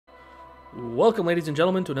Welcome, ladies and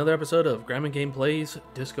gentlemen, to another episode of Grime Plays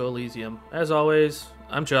Disco Elysium. As always,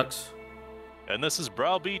 I'm Chucks. And this is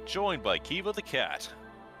Browbeat, joined by Kiva the cat.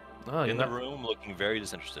 Oh, in the room, looking very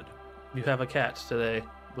disinterested. You have a cat today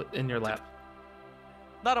in your lap.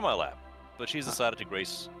 Not in my lap, but she's decided to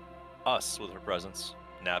grace us with her presence,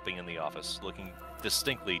 napping in the office, looking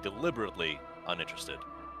distinctly, deliberately uninterested.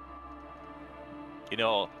 You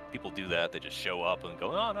know, people do that. They just show up and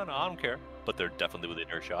go, oh, no, I don't care. But they're definitely within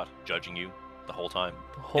earshot, judging you the whole time.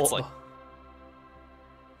 It's like...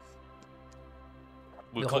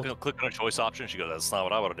 We click on a choice option, she goes, that's not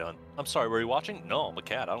what I would have done. I'm sorry, were you watching? No, I'm a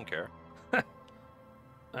cat, I don't care.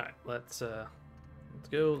 Alright, let's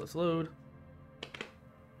go, let's load.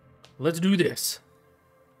 Let's do this.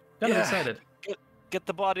 Got excited. Get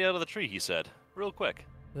the body out of the tree, he said. Real quick.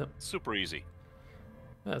 Yep. Super easy.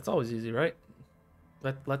 Yeah, it's always easy, right?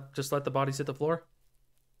 Just let the bodies hit the floor?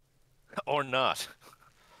 Or not.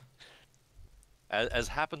 As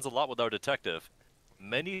happens a lot with our detective,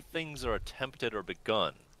 many things are attempted or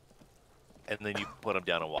begun, and then you put them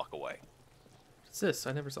down and walk away. What's this?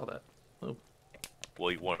 I never saw that. Oh.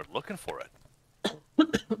 Well, you weren't looking for it.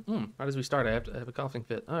 Right as we start, I have a coughing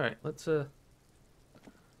fit. All right, let's what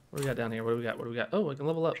do we got down here? What do we got? Oh, I can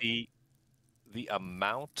level up. The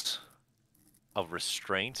amount of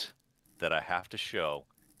restraint that I have to show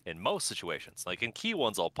in most situations, like in key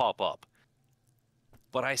ones, I'll pop up.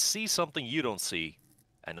 But I see something you don't see,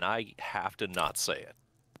 and I have to not say it.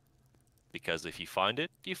 Because if you find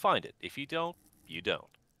it, you find it. If you don't, you don't.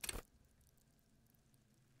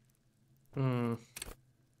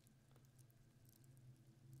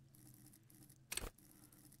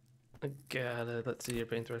 I got it. Let's see your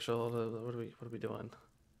pain threshold. What are we doing?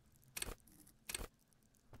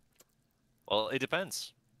 Well, it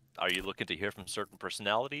depends. Are you looking to hear from certain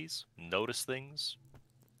personalities? Notice things?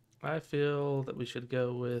 I feel that we should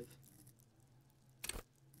go with...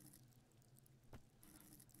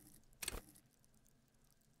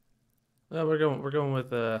 we're going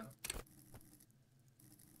with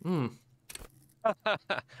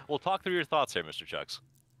Well, talk through your thoughts here, Mr. Chucks.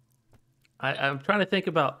 I'm trying to think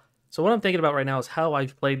about... So what I'm thinking about right now is how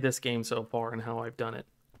I've played this game so far and how I've done it.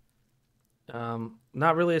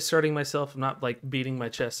 Not really asserting myself. I'm not like beating my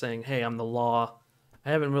chest saying, hey, I'm the law. I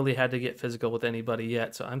haven't really had to get physical with anybody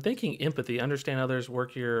yet. So I'm thinking empathy, understand others,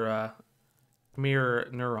 work your mirror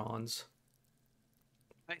neurons.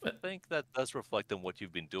 I think that does reflect on what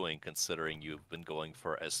you've been doing, considering you've been going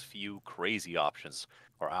for as few crazy options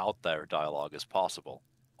or out there dialogue as possible.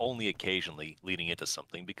 Only occasionally leading into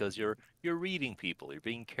something because you're reading people, you're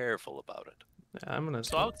being careful about it. Yeah,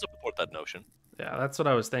 So I would support that notion. Yeah, that's what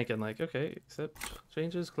I was thinking. Like, okay, accept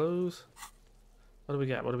changes, close. What do we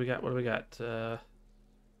got? We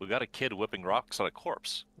got a kid whipping rocks on a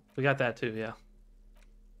corpse. We got that too, yeah.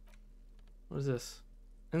 What is this?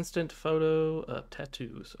 Instant photo of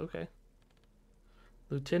tattoos. Okay.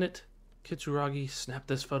 Lieutenant Kitsuragi snapped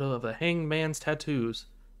this photo of the hanged man's tattoos.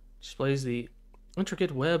 Displays the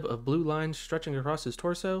intricate web of blue lines stretching across his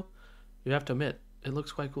torso. You have to admit, it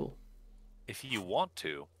looks quite cool. If you want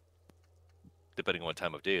to, depending on what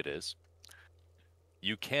time of day it is,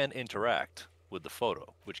 you can interact with the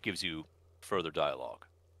photo, which gives you further dialogue.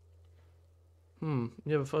 You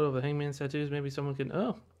have a photo of the hangman's tattoos? Maybe someone can...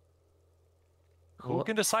 Oh. Who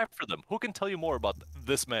can decipher them? Who can tell you more about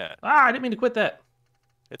this man? Ah, I didn't mean to quit that.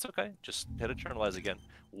 It's okay. Just hit internalize again.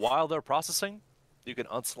 While they're processing, you can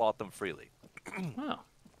unslot them freely. Wow.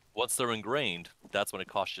 Once they're ingrained, that's when it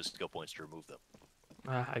costs you skill points to remove them.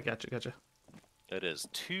 I gotcha. It is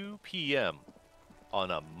 2 p.m.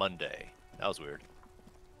 on a Monday. That was weird.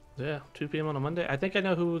 Yeah, 2 p.m. on a Monday. I think I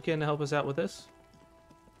know who can help us out with this.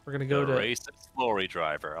 We're gonna go the to racist lorry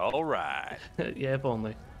driver. All right. Yeah, if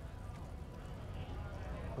only.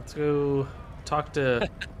 Let's go talk to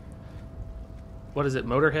what is it?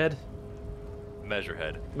 Motorhead?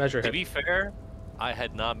 Measurehead. To be fair, I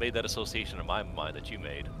had not made that association in my mind that you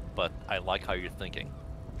made, but I like how you're thinking.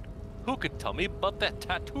 Who could tell me about the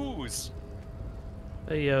tattoos?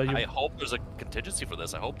 Hey, I hope there's a contingency for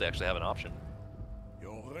this. I hope they actually have an option.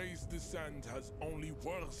 Your race descent has only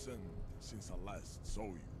worsened since I last saw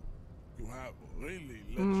you. You have really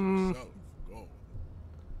let yourself go.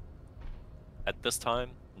 At this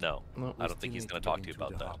time, no. No, I don't think he's going to talk to you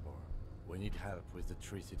about that. Harbor. We need help with the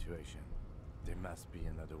tree situation. There must be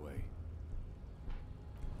another way.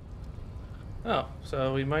 Oh,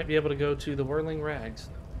 so we might be able to go to the Whirling Rags.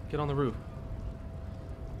 Get on the roof.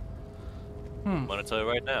 I'm going to tell you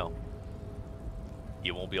right now,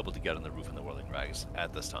 you won't be able to get on the roof in the Whirling Rags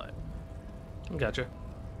at this time. Gotcha.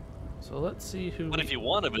 So let's see who... But if you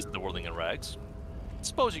want to visit the Whirling and Rags,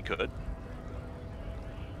 suppose you could.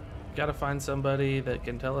 Gotta find somebody that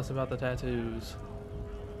can tell us about the tattoos.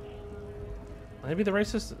 Maybe the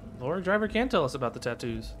racist lorry driver can tell us about the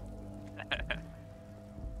tattoos.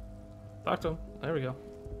 Talk to him. There we go.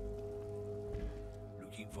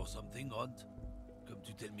 Looking for something odd? Come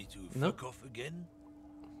to tell me to Nope. fuck off again?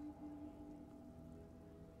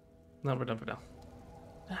 No, we're done for now.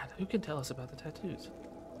 God, who can tell us about the tattoos?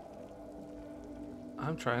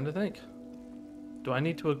 I'm trying to think. Do I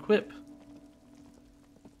need to equip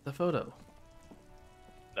the photo?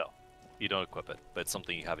 No, you don't equip it, but it's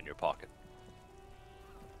something you have in your pocket.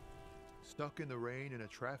 Stuck in the rain in a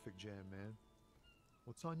traffic jam, man.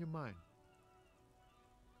 What's on your mind?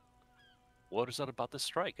 What is that about this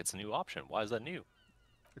strike? It's a new option. Why is that new?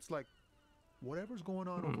 It's like whatever's going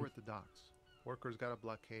on over at the docks. Workers got a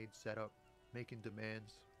blockade set up, making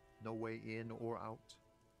demands, no way in or out.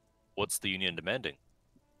 What's the union demanding?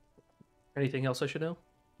 Anything else I should know?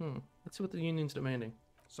 Let's see what the union's demanding.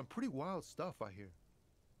 Some pretty wild stuff, I hear.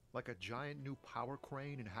 Like a giant new power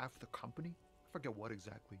crane in half the company? I forget what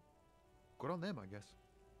exactly. Good on them, I guess.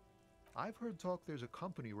 I've heard talk there's a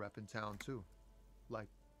company rep in town, too. Like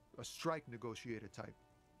a strike negotiator type.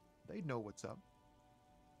 They'd know what's up.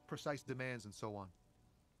 Precise demands and so on.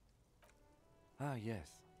 Ah, yes,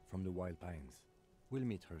 from the Wild Pines. We'll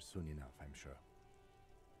meet her soon enough, I'm sure.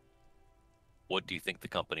 What do you think the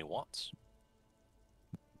company wants?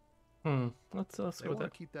 Let's They go with want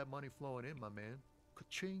that. to keep that money flowing in, my man.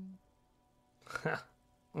 Ka-ching.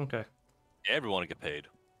 Okay. Everyone to get paid.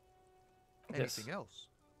 Yes. Anything else?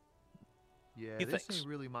 Yeah, He this thinks. ain't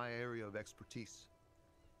really my area of expertise.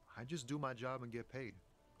 I just do my job and get paid.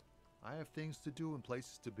 I have things to do and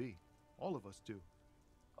places to be. All of us do.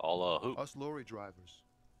 All who? Us lorry drivers.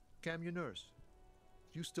 Camionneurs.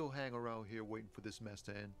 You still hang around here waiting for this mess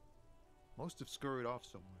to end. Most have scurried off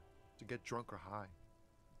somewhere to get drunk or high.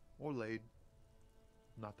 Or laid.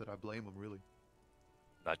 Not that I blame them, really.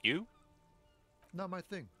 Not you? Not my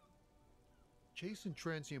thing. Chasing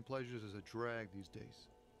transient pleasures is a drag these days.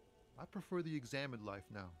 I prefer the examined life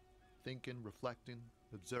now. Thinking, reflecting,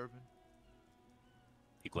 observing.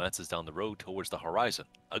 He glances down the road towards the horizon,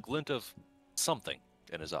 a glint of something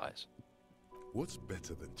in his eyes. What's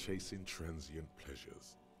better than chasing transient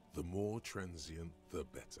pleasures? The more transient, the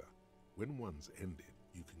better. When one's ended,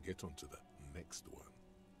 you can get onto the next one.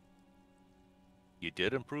 You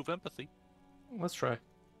did improve empathy. Let's try.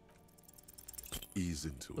 Ease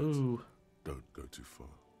into it. Ooh. Don't go too far.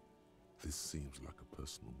 This seems like a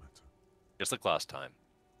personal matter. Just like last time.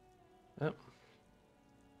 Yep.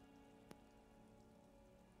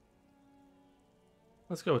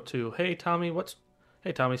 Let's go with 2. Hey Tommy,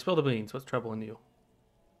 spill the beans. What's troubling you?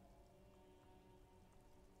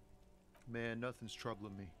 Man, nothing's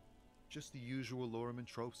troubling me. Just the usual Lorman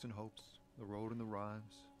tropes and hopes. The road and the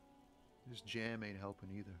rhymes. This jam ain't helping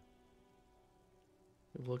either.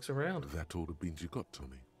 He looks around. That all the beans you got,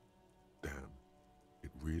 Tommy? Damn,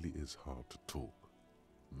 it really is hard to talk,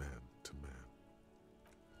 man to man.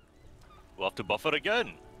 We'll have to buff it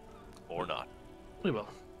again. Or not. We will.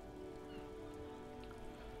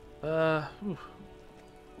 Ooh.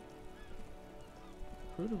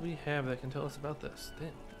 Who do we have that can tell us about this?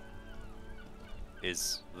 Damn.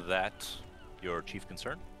 Is that your chief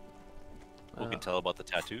concern? Who can tell about the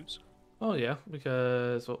tattoos? Oh yeah,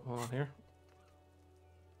 because hold on here.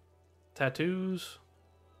 Tattoos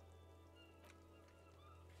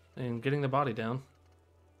and getting the body down,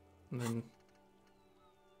 and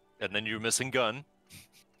then you're missing gun,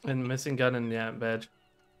 missing gun and badge.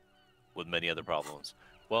 with many other problems.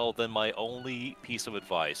 Well, then my only piece of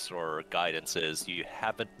advice or guidance is you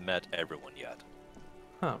haven't met everyone yet.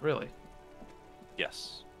 Huh? Really?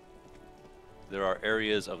 Yes. There are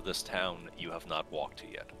areas of this town you have not walked to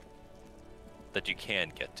yet. That you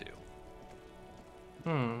can get to.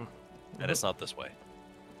 And it's not this way.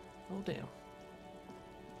 Oh damn.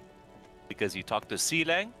 Because you talked to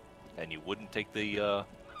Sealang, and you wouldn't take the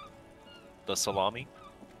salami.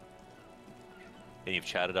 And you've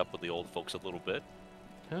chatted up with the old folks a little bit.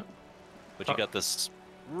 Yep. But you got this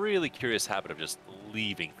really curious habit of just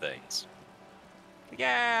leaving things.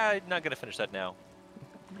 Yeah, I'm not gonna finish that now.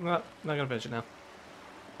 Not gonna finish it now.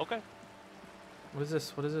 Okay. What is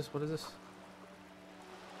this? What is this? What is this?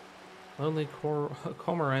 Lonely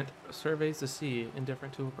cormorant surveys the sea,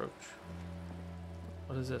 indifferent to approach.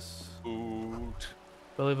 What is this? Boot.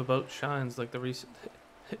 Belly of a boat shines like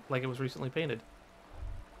like it was recently painted.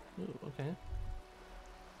 Ooh, okay.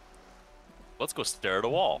 Let's go stare at a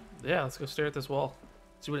wall. Yeah, let's go stare at this wall.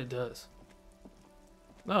 See what it does.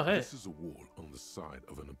 Oh, hey. This is a wall on the side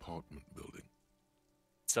of an apartment building.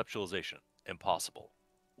 Conceptualization. Impossible.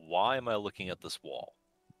 Why am I looking at this wall?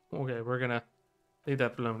 Okay, we're gonna Leave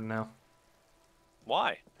that alone now.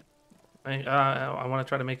 Why? I want to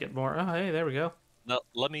try to make it more. Oh, hey, there we go. Now,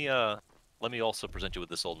 let me also present you with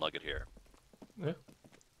this old nugget here. Yeah,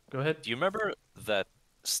 go ahead. Do you remember that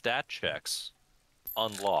stat checks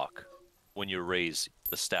unlock when you raise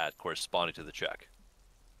the stat corresponding to the check?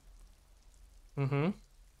 Mm-hmm.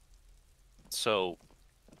 So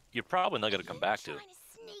you're probably not going to come back to. Trying to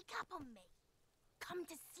sneak up on me. Come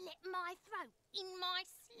to slit my throat in my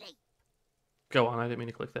sleep. Go on. I didn't mean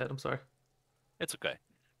to click that. I'm sorry. It's okay.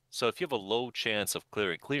 So if you have a low chance of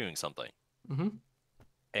clearing something, Mm-hmm.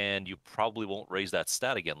 and you probably won't raise that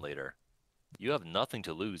stat again later, you have nothing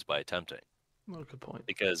to lose by attempting, Oh, good point.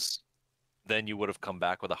 because then you would have come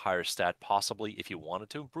back with a higher stat possibly if you wanted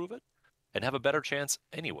to improve it, and have a better chance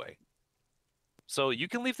anyway. So you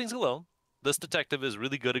can leave things alone. This detective is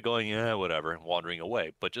really good at going, yeah, whatever, and wandering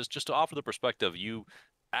away. But just to offer the perspective, you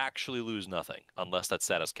actually lose nothing unless that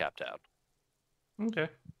stat is capped out. Okay.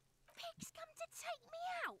 Pig's come to take me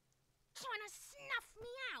out. Trying to snuff me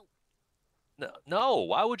out. No,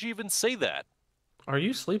 why would you even say that? Are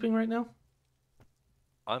you sleeping right now?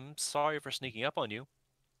 I'm sorry for sneaking up on you.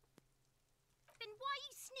 Then why are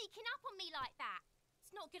you sneaking up on me like that?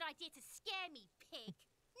 It's not a good idea to scare me, pig.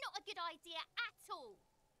 Not a good idea at all.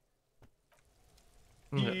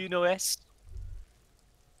 Okay. You know S?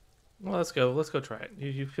 Well, let's go. Let's go try it.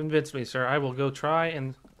 You've convinced me, sir. I will go try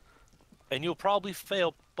and. And you'll probably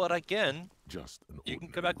fail, but again, Just an you can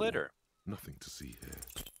ordinary come back wall. later. Nothing to see here.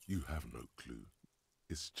 You have no clue.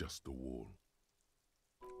 It's just a wall.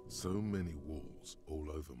 So many walls all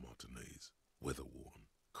over Martinez, weather-worn,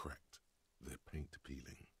 cracked, their paint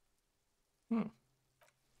peeling. Hmm.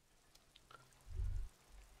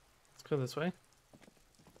 Let's go this way.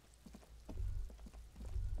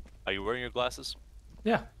 Are you wearing your glasses?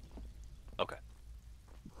 Yeah. Okay.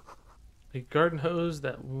 A garden hose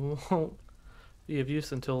that won't be of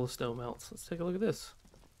use until the snow melts. Let's take a look at this.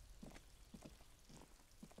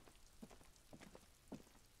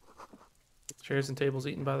 Chairs and tables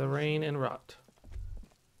eaten by the rain and rot.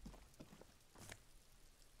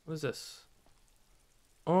 What is this?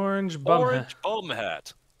 Orange bum Orange hat. bum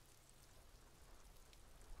hat.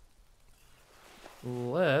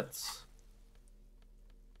 Let's.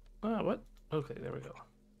 Ah, what? Okay, there we go.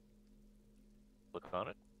 Look on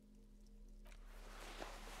it.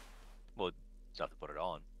 Well, you have to put it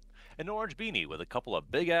on. An orange beanie with a couple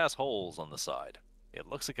of big-ass holes on the side. It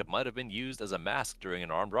looks like it might have been used as a mask during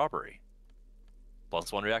an armed robbery.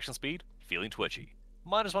 +1 reaction speed, feeling twitchy.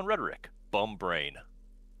 -1 rhetoric, bum brain.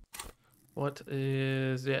 What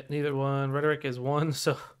is... Yeah, neither one. Rhetoric is 1,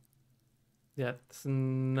 so... Yeah, it's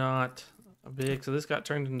not big. So this got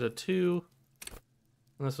turned into 2.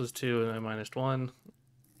 And this was 2, and I -1.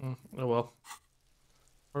 Oh well.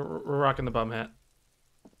 We're rocking the bum hat.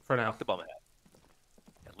 For now. The bum hat.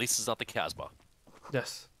 At least it's not the Casbah.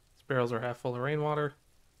 Yes. These barrels are half full of rainwater.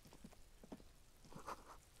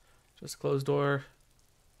 Just closed door.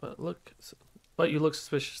 But look... But you look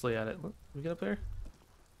suspiciously at it. Look, can we get up there?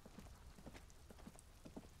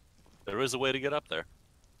 There is a way to get up there.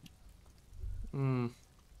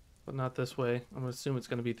 But not this way. I'm gonna assume it's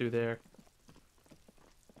gonna be through there.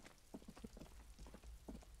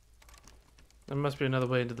 There must be another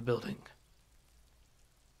way into the building.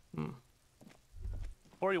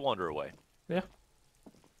 Before you wander away, Yeah.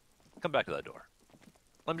 come back to that door.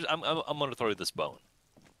 I'm gonna throw you this bone.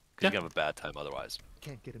 Because Yeah. you're gonna have a bad time otherwise.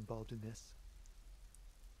 Can't get involved in this.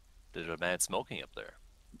 There's a man smoking up there.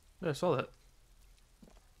 Yeah, I saw that.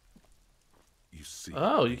 You see.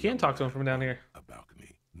 Oh, you a can young talk to him man from down on here. A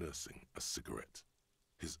balcony, nursing a cigarette.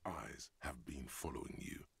 His eyes have been following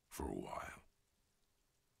you for a while.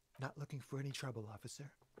 Not looking for any trouble,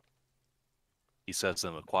 officer. He says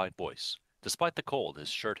in a quiet voice. Despite the cold, his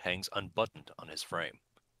shirt hangs unbuttoned on his frame.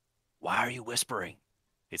 Why are you whispering?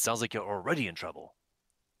 It sounds like you're already in trouble.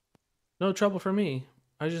 No trouble for me.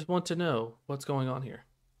 I just want to know what's going on here.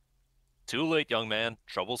 Too late, young man.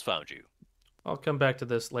 Trouble's found you. I'll come back to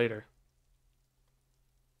this later.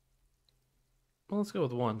 Well, let's go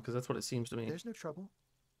with 1, because that's what it seems to me. There's no trouble.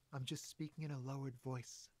 I'm just speaking in a lowered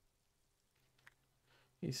voice.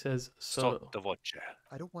 He says, so... Sotto voce.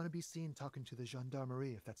 I don't want to be seen talking to the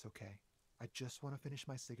gendarmerie if that's okay. I just want to finish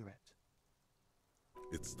my cigarette.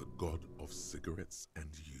 It's the god of cigarettes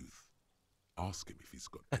and youth. Ask him if he's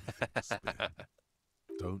got anything to spare.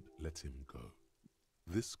 Don't let him go.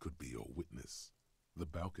 This could be your witness. The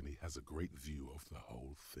balcony has a great view of the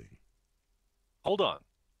whole thing. Hold on.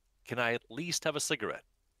 Can I at least have a cigarette?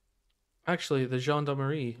 Actually, the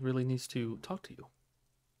gendarmerie really needs to talk to you.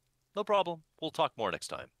 No problem. We'll talk more next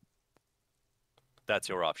time. That's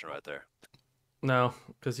your option right there. No,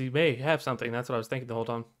 because he may have something. That's what I was thinking the whole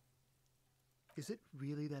time. Is it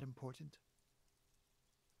really that important?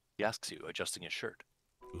 He asks you, adjusting his shirt.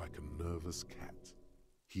 Like a nervous cat,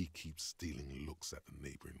 he keeps stealing looks at the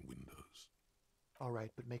neighboring windows. All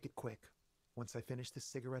right, but make it quick. Once I finish this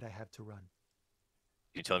cigarette, I have to run.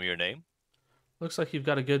 Can you tell me your name? Looks like you've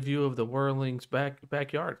got a good view of the Whirling's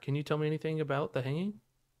backyard. Can you tell me anything about the hanging?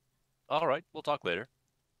 All right, we'll talk later.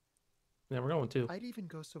 Yeah, we're going to. I'd even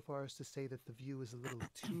go so far as to say that the view is a little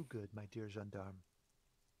too good, my dear gendarme.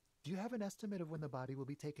 Do you have an estimate of when the body will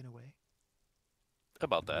be taken away?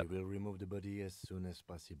 About that. We will remove the body as soon as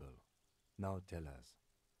possible. Now tell us,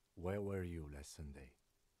 where were you last Sunday?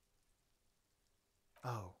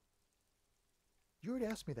 Oh. You already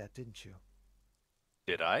asked me that, didn't you?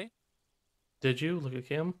 Did I? Did you look at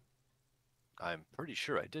Kim? I'm pretty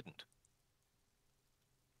sure I didn't.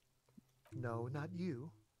 No, not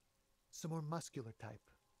you. Some more muscular type.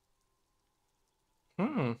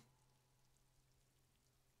 Hmm.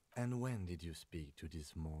 And when did you speak to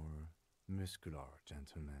this more muscular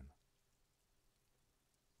gentleman?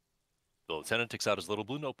 The lieutenant takes out his little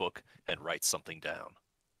blue notebook and writes something down.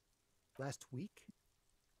 Last week?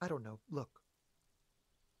 I don't know. Look.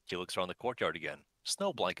 He looks around the courtyard again.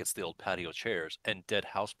 Snow blankets the old patio chairs and dead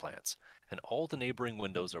houseplants, and all the neighboring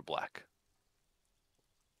windows are black.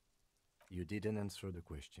 You didn't answer the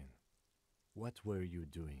question. What were you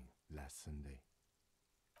doing last Sunday?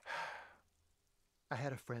 I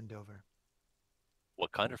had a friend over.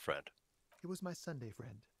 What kind of friend? It was my Sunday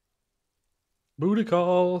friend. Booty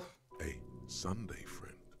call. A Sunday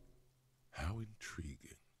friend. How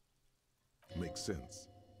intriguing. Makes sense.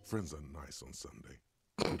 Friends are nice on Sunday.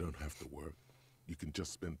 You don't have to work. You can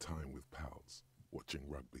just spend time with pals, watching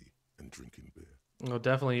rugby and drinking beer. Oh,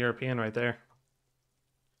 definitely European right there.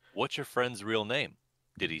 What's your friend's real name?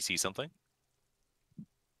 Did he see something?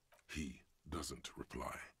 He doesn't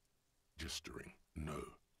reply, gesturing no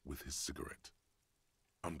with his cigarette.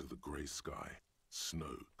 Under the grey sky,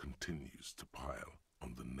 snow continues to pile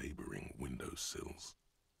on the neighboring windowsills.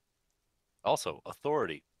 Also,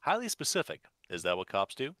 authority. Highly specific. Is that what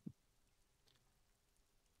cops do?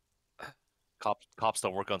 Cops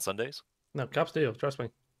don't work on Sundays? No, cops do. Trust me.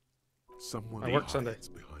 Someone I work hides Sunday.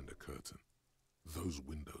 behind a curtain. Those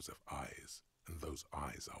windows have eyes, and those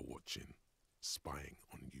eyes are watching, spying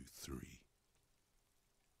on you three.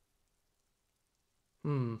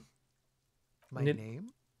 Hmm. My Nid-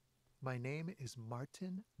 name? My name is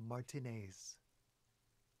Martin Martinez.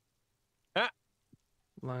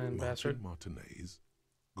 Lying bastard. Martin Martinez,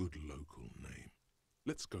 good local name.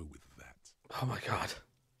 Let's go with that. Oh my god.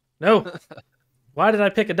 No. Why did I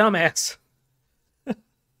pick a dumbass?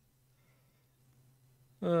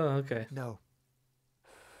 Oh, okay. No.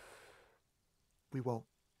 We won't.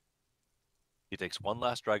 He takes one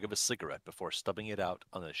last drag of his cigarette before stubbing it out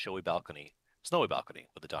on the snowy balcony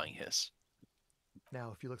with a dying hiss.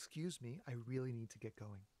 Now, if you'll excuse me, I really need to get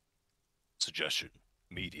going. Suggestion,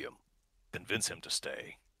 medium. Convince him to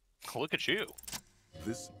stay. Look at you.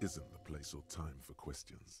 This isn't the place or time for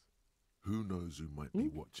questions. Who knows who might be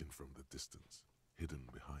watching from the distance, hidden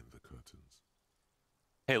behind the curtains.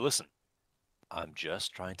 Hey, listen. I'm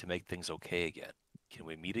just trying to make things okay again. Can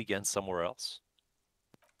we meet again somewhere else?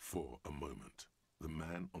 For a moment, the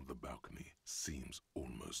man on the balcony seems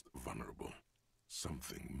almost vulnerable.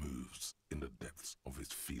 Something moves in the depths of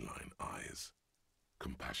his feline eyes.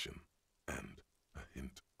 Compassion and a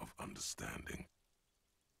hint of understanding.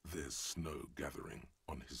 There's snow gathering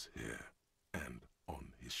on his hair and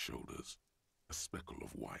on his shoulders. A speckle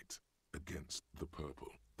of white against the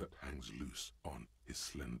purple that hangs loose on his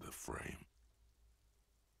slender frame.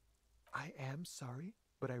 I am sorry,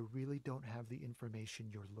 but I really don't have the information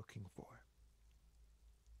you're looking for.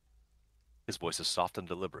 His voice is soft and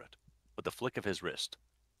deliberate. With a flick of his wrist,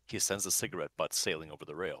 he sends the cigarette butt sailing over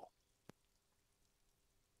the rail.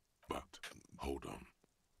 But, hold on,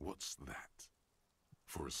 what's that?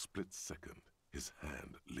 For a split second, his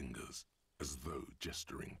hand lingers, as though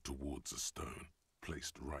gesturing towards a stone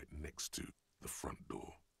placed right next to the front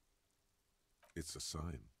door. It's a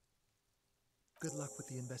sign. Good luck with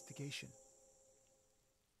the investigation.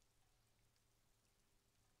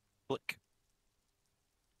 Flick.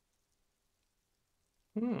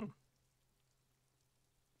 Hmm.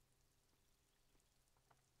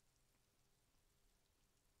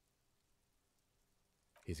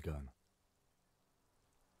 He's gone.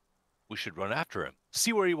 We should run after him.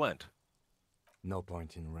 See where he went. No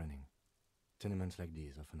point in running. Tenements like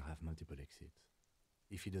these often have multiple exits.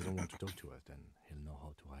 If he doesn't want to talk to us, then he'll know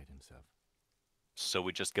how to hide himself. So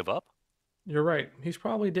we just give up? You're right. He's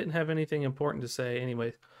probably didn't have anything important to say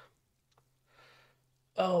anyway.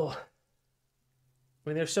 Oh. I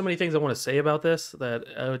mean, there's so many things I want to say about this that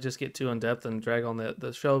I would just get too in depth and drag on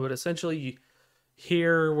the show. But essentially,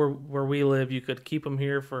 here where we live, you could keep them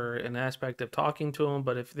here for an aspect of talking to them.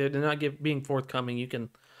 But if they're not being forthcoming, you can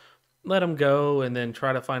let them go and then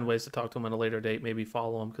try to find ways to talk to them at a later date. Maybe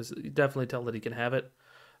follow him because you definitely tell that he can have it.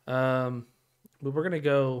 But we're gonna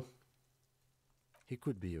go. He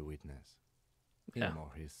could be a witness. Yeah. Him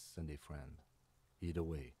or his Sunday friend. Either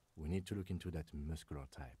way, we need to look into that muscular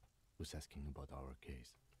type who's asking about our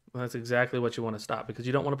case. Well, that's exactly what you want to stop because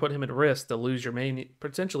you don't want to put him at risk to lose your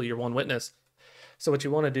potentially your one witness. So what you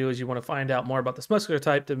want to do is you want to find out more about this muscular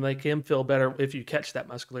type to make him feel better if you catch that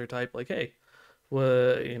muscular type. Like, hey,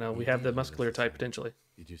 well, we have the muscular type potentially.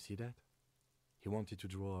 Did you see that? He wanted to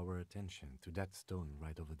draw our attention to that stone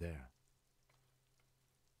right over there.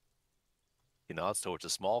 He nods towards a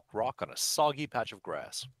small rock on a soggy patch of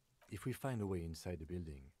grass. If we find a way inside the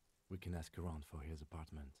building, we can ask around for his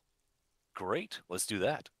apartment. Great, let's do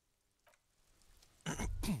that.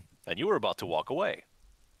 And you were about to walk away.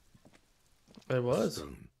 It was.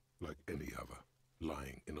 Stone, like any other,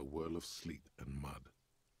 lying in a whirl of sleet and mud.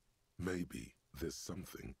 Maybe there's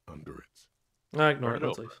something under it. I ignore it. Turn it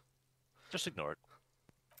Let's over. leave. Just ignore it.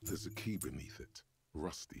 There's a key beneath it,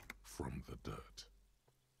 rusty from the dirt.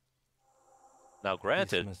 Now, This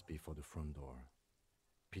granted, must be for the front door.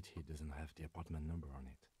 Pity doesn't have the apartment number on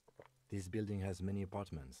it. This building has many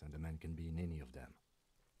apartments, and the man can be in any of them.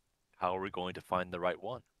 how are we going to find the right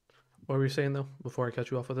one? What were you saying though? Before I cut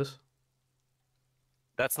you off with this.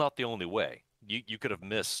 That's not the only way. You could have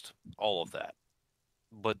missed all of that,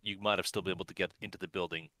 but you might have still been able to get into the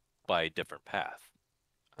building by a different path.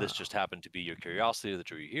 This just happened to be your curiosity that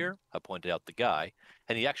drew you here. I pointed out the guy,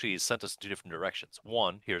 and he actually sent us in 2 different directions.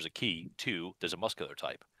 1, here's a key. 2, there's a muscular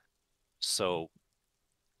type. So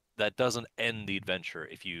that doesn't end the adventure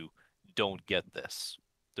if you don't get this.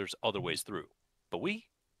 There's other ways through. But we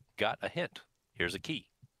got a hint. Here's a key.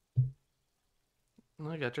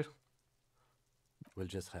 I got you. We'll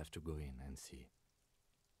just have to go in and see.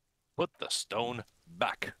 Put the stone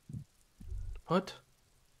back. Put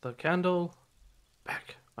the candle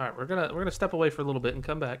back. All right, we're gonna step away for a little bit and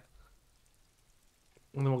come back,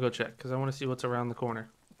 and then we'll go check because I want to see what's around the corner.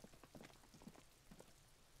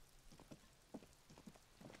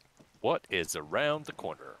 What is around the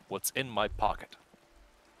corner? What's in my pocket?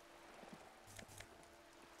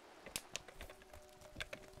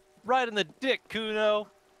 Right in the dick, Kuno.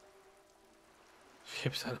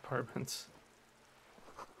 Hipside Apartments.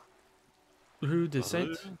 Rue de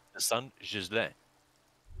Saint. Saint Gislain.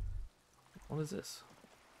 What is this?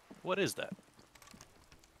 What is that?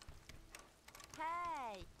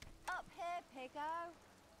 Hey, up here, Piggo.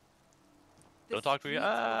 The Don't talk to me. streets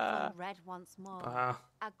will Ah. turn red once more.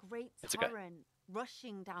 A great It's okay. torrent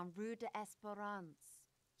rushing down Rue de Esperance.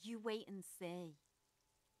 You wait and see.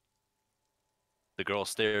 The girl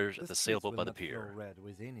stares at the streets sailboat will by the not flow pier. red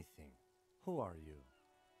with anything. Who are you?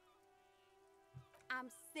 I'm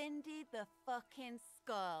Cindy the fucking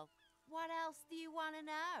Skull. What else do you want to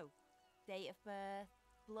know? Date of birth,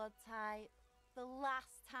 blood type, the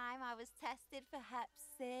last time I was tested for Hep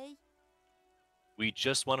C. We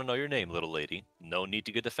just want to know your name, little lady. No need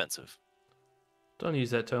to get defensive. Don't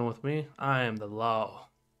use that tone with me. I am the law.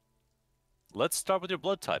 Let's start with your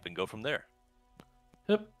blood type and go from there.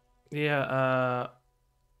 Yep. Yeah.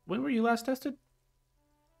 When were you last tested?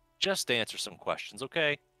 Just answer some questions,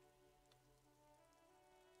 okay?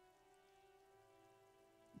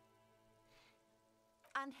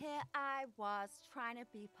 And here I was trying to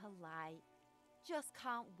be polite. Just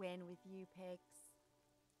can't win with you pigs.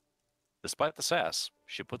 Despite the sass,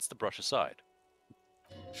 she puts the brush aside.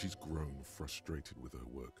 She's grown frustrated with her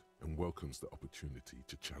work and welcomes the opportunity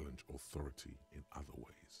to challenge authority in other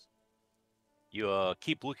ways. You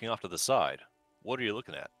keep looking off to the side. What are you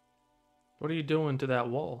looking at? What are you doing to that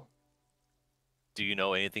wall? Do you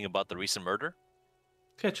know anything about the recent murder?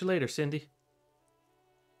 Catch you later, Cindy.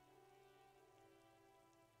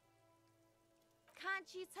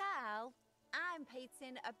 Can't you tell? I'm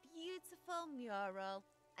painting a beautiful mural,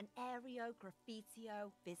 an aereo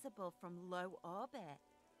graffitio visible from low orbit.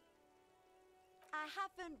 I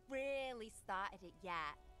haven't really started it yet.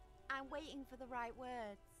 I'm waiting for the right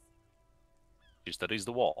words. She studies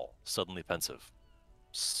the wall, suddenly pensive.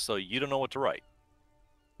 So you don't know what to write.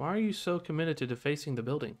 Why are you so committed to defacing the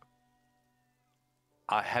building?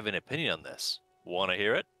 I have an opinion on this. Want to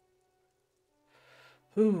hear it?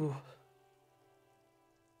 Ooh.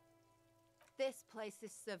 This place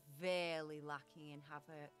is severely lacking in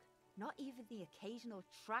havoc. Not even the occasional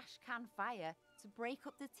trash can fire to break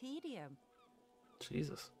up the tedium.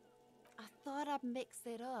 Jesus. I thought I'd mix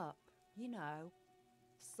it up, you know.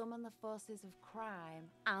 summon the forces of crime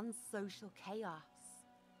and social chaos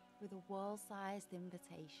with a wall-sized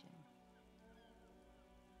invitation.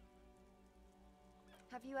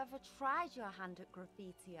 Have you ever tried your hand at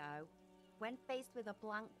graffitio? When faced with a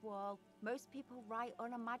blank wall, most people write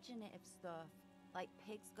unimaginative stuff, like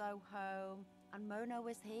pigs go home and Mona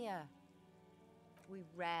was here. We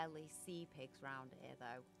rarely see pigs round here,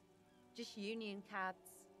 though. Just union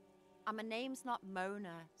cabs. And my name's not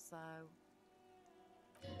Mona, so...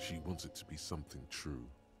 She wants it to be something true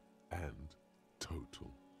and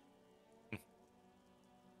total.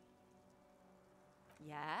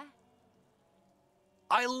 Yeah?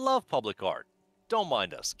 I love public art. Don't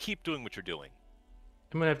mind us. Keep doing what you're doing.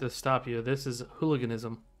 I'm gonna have to stop you. This is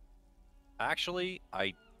hooliganism. Actually,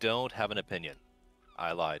 I don't have an opinion.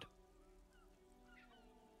 I lied.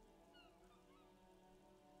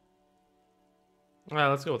 All right,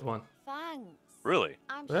 let's go with one. Thanks. Really?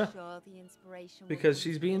 I'm Yeah. sure the inspiration will Because come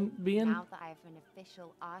she's through being now that I have an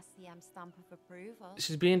official RCM stamp of approval.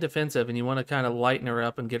 she's being defensive, and you want to kind of lighten her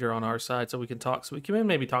up and get her on our side so we can talk. So we can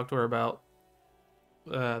maybe talk to her about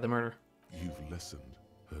the murder. You've lessened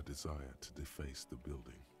her desire to deface the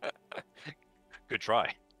building. Good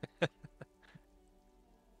try.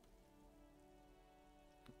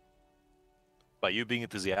 By you being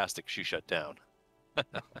enthusiastic, she shut down.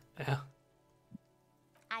 Yeah.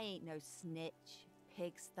 I ain't no snitch,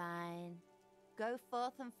 pigstein. Go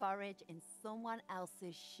forth and forage in someone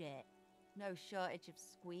else's shit. No shortage of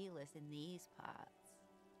squealers in these parts.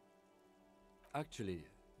 Actually,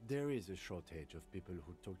 there is a shortage of people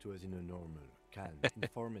who talk to us in a normal, calm,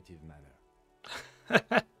 informative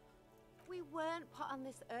manner. We weren't put on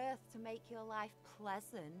this earth to make your life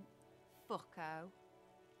pleasant, fucko.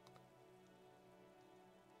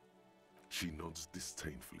 She nods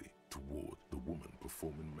disdainfully toward the woman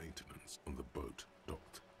performing maintenance on the boat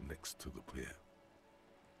docked next to the pier.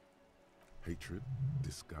 Hatred,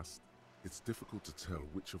 disgust, it's difficult to tell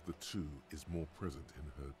which of the two is more present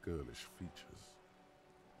in her girlish features.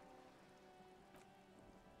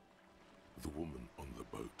 The woman on the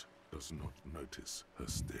boat does not notice her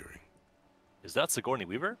staring. Is that Sigourney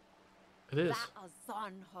Weaver? It is. That is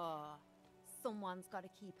on her. Someone's got to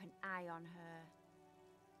keep an eye on her.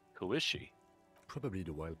 Who is she? Probably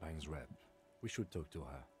the Wild Pines rep. We should talk to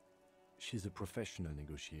her. She's a professional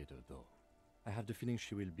negotiator, though. I have the feeling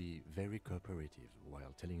she will be very cooperative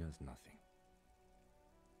while telling us nothing.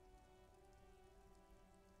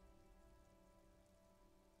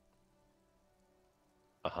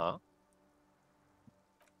 Uh-huh.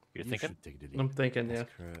 You're You thinking? should take the lead. I'm thinking, yeah.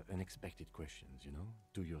 Ask her unexpected questions, you know?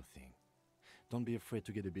 Do your thing. Don't be afraid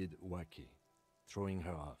to get a bit wacky. Throwing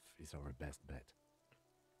her off is our best bet.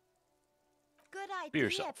 Good Be idea,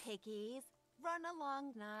 yourself. piggies. Run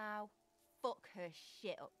along now. Fuck her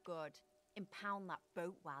shit up good. Impound that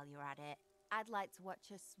boat while you're at it. I'd like to watch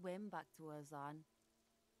her swim back to us on.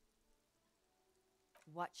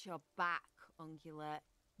 Watch your back, ungulate.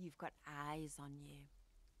 You've got eyes on you.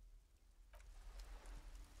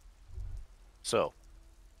 So,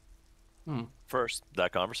 Hmm. first,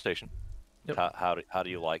 that conversation. Yep. How do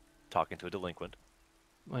you like talking to a delinquent?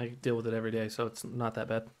 I deal with it every day, so it's not that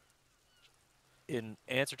bad. In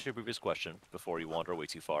answer to your previous question, before you wander away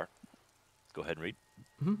too far, go ahead and read.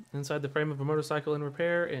 Inside the frame of a motorcycle in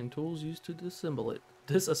repair and tools used to disassemble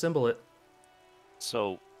it.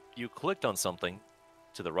 So, you clicked on something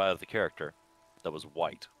to the right of the character that was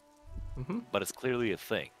white, but it's clearly a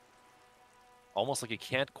thing. Almost like you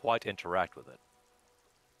can't quite interact with it.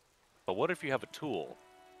 But what if you have a tool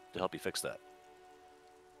to help you fix that?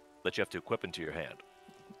 That you have to equip into your hand.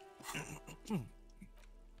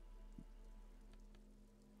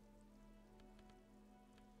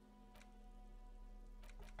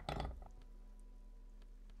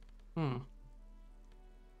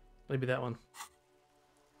 Maybe that one.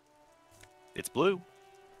 It's blue.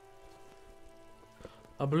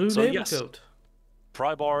 A blue So, navy yes. coat.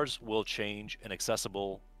 Pry bars will change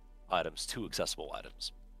inaccessible items to accessible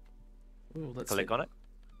items. Ooh, let's Click see. on it.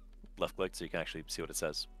 Left click so you can actually see what it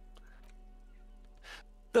says.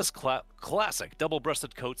 This classic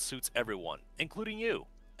double-breasted coat suits everyone, including you.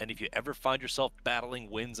 And if you ever find yourself battling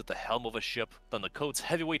winds at the helm of a ship, then the coat's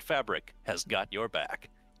heavyweight fabric has got your back,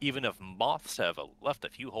 even if moths have left a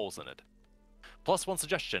few holes in it. Plus one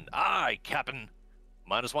suggestion. Aye, Captain.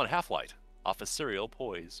 -1 half-light. Off a serial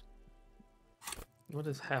poise. What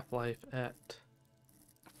is Half-Life at?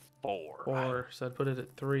 4. 4. So I'd put it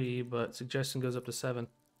at 3, but suggestion goes up to 7.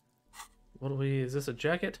 Is this a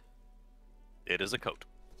jacket? It is a coat.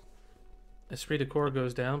 Esprit de corps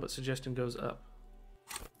goes down, but suggestion goes up.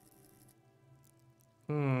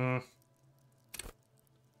 Yeah,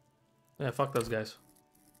 fuck those guys.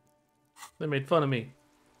 They made fun of me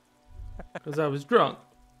because I was drunk.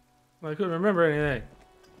 I couldn't remember anything.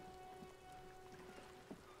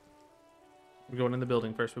 We're going in the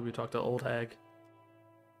building first, where we talk to old hag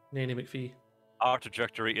Nanny McPhee. Our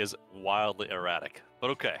trajectory is wildly erratic, but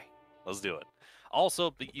okay, let's do it.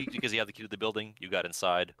 Also, because you have the key to the building, you got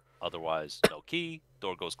inside. Otherwise, no key.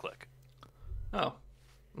 Door goes click. Oh,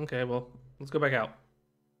 okay. Well, let's go back out.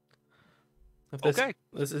 If Okay.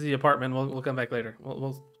 this is the apartment. We'll come back later.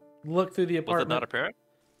 We'll look through the Was apartment. it not apparent?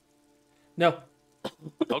 No.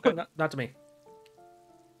 Okay. not to me.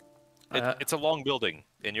 It's a long building,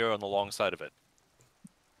 and you're on the long side of it.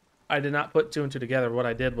 I did not put two and two together. What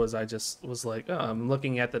I did was I just was like, oh, I'm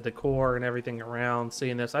looking at the decor and everything around,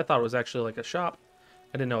 seeing this. I thought it was actually like a shop.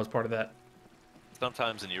 I didn't know it was part of that.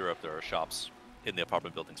 Sometimes in Europe, there are shops in the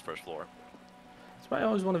apartment building's first floor. That's why I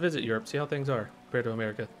always want to visit Europe, see how things are compared to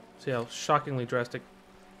America. See how shockingly different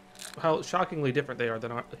they are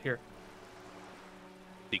than here.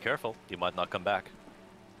 Be careful, you might not come back.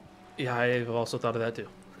 Yeah, I've also thought of that too.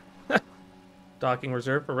 Docking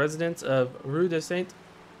reserved for residents of Rue de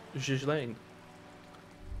Saint-Ghislain.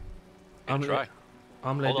 Try.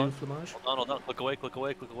 Omelette Hold du on. fromage. Hold on. Click away, click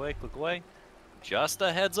away, click away, click away. Just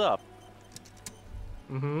a heads up.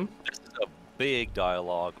 Mm-hmm. This is a big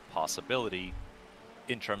dialogue possibility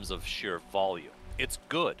in terms of sheer volume. It's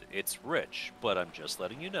good, it's rich, but I'm just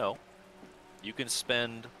letting you know, you can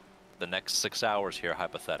spend the next 6 hours here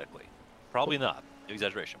hypothetically. Probably not,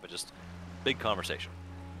 exaggeration, but just big conversation.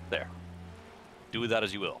 There. Do with that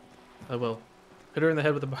as you will. I will. Hit her in the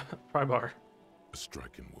head with a pry bar. A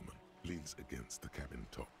striking woman leans against the cabin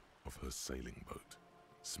top of her sailing boat,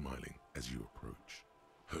 smiling as you approach.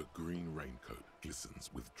 Her green raincoat glistens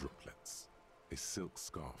with droplets. A silk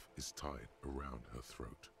scarf is tied around her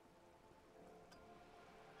throat.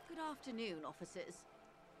 Good afternoon, officers.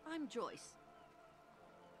 I'm Joyce.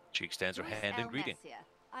 She extends her hand in greeting. Messier.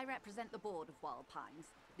 I represent the board of Wild Pines,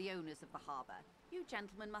 the owners of the harbor. You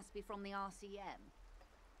gentlemen must be from the RCM.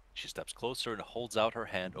 She steps closer and holds out her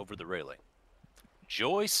hand over the railing.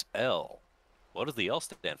 Joyce L. What does the L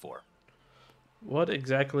stand for? What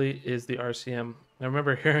exactly is the RCM? I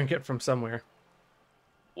remember hearing it from somewhere.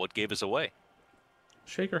 What gave us away?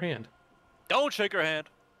 Shake her hand. Don't shake her hand!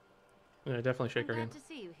 Yeah, definitely shake her Glad hand. to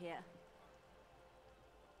see you here.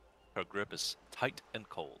 Her grip is tight and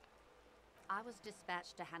cold. I was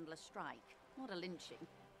dispatched to handle a strike, not a lynching.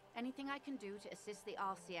 Anything I can do to assist the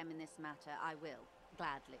RCM in this matter, I will,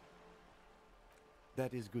 gladly.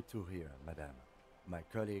 That is good to hear, madame. My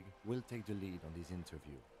colleague will take the lead on this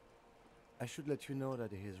interview. I should let you know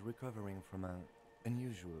that he is recovering from an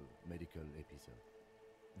unusual medical episode.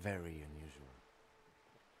 Very unusual.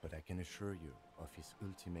 But I can assure you of his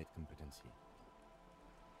ultimate competency.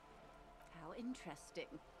 How interesting.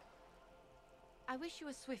 I wish you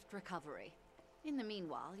a swift recovery. In the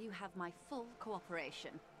meanwhile, you have my full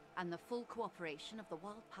cooperation, and the full cooperation of the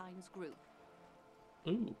Wild Pines group.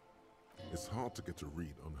 Ooh. It's hard to get a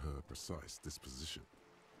read on her precise disposition,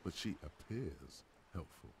 but she appears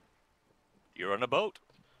helpful. You're on a boat.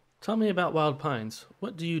 Tell me about Wild Pines.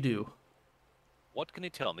 What do you do? What can you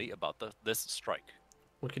tell me about this strike?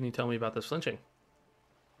 What can you tell me about this lynching?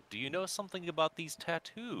 Do you know something about these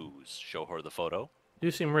tattoos? Show her the photo.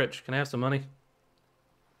 You seem rich. Can I have some money?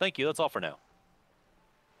 Thank you, that's all for now.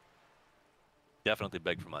 Definitely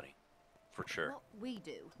beg for money. For sure. What we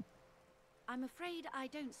do. I'm afraid I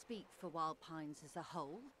don't speak for Wild Pines as a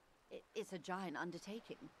whole. It's a giant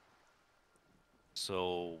undertaking.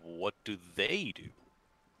 So, what do they do?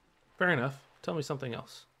 Fair enough. Tell me something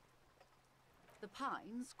else. The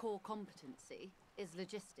Pines' core competency is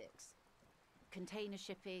logistics. Container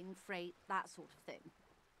shipping, freight, that sort of thing.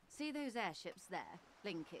 See those airships there,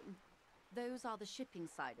 blinking? Those are the shipping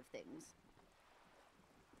side of things.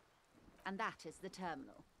 And that is the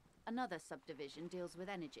terminal. Another subdivision deals with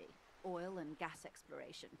energy, oil and gas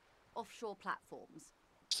exploration, offshore platforms.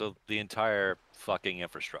 So, the entire fucking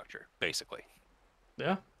infrastructure, basically.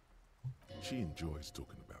 Yeah? She enjoys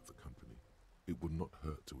talking about the company. It would not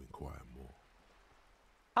hurt to inquire more.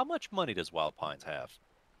 How much money does Wild Pines have?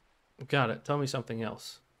 Got it. Tell me something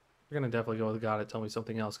else. We're going to definitely go with got it. Tell me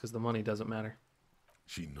something else, because the money doesn't matter.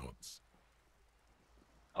 She nods.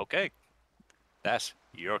 Okay. That's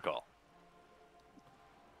your call.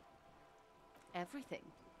 Everything.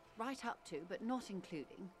 Right up to, but not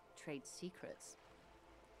including, trade secrets.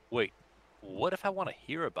 Wait, what if I want to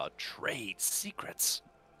hear about trade secrets?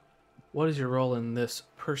 What is your role in this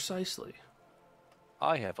precisely?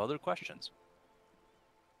 I have other questions.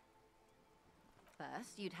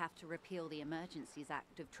 First, you'd have to repeal the Emergencies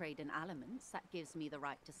Act of Trade in Elements. That gives me the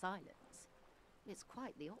right to silence. It's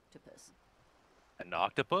quite the octopus. An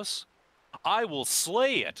octopus? I will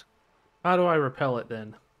slay it. How do I repel it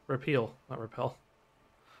then? Repeal, not repel.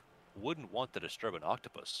 Wouldn't want to disturb an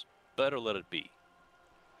octopus. Better let it be.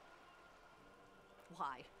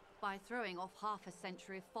 Why? By throwing off half a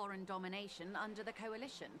century of foreign domination under the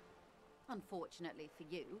Coalition. Unfortunately for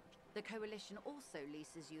you, the Coalition also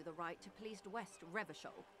leases you the right to police West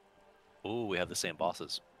Revachol. Ooh, we have the same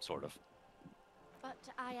bosses, sort of. But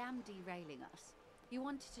I am derailing us. You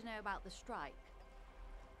wanted to know about the strike.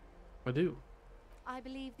 I do. I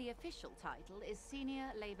believe the official title is Senior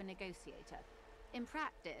Labor Negotiator. In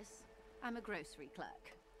practice, I'm a grocery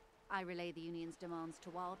clerk. I relay the union's demands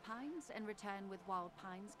to Wild Pines and return with Wild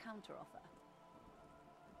Pines' counteroffer.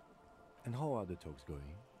 And how are the talks going?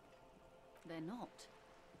 They're not.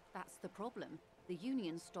 That's the problem. The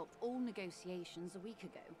union stopped all negotiations a week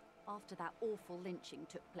ago, after that awful lynching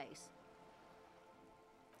took place.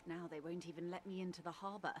 Now they won't even let me into the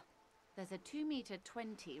harbour. There's a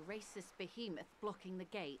 2-meter-20 racist behemoth blocking the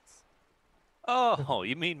gates. Oh,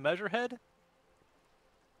 you mean Measurehead?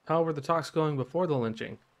 How were the talks going before the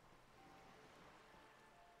lynching?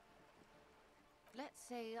 Let's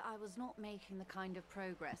say I was not making the kind of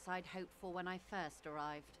progress I'd hoped for when I first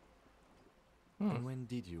arrived. And when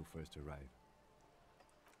did you first arrive?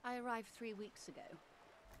 I arrived 3 weeks ago.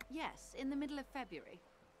 Yes, in the middle of February.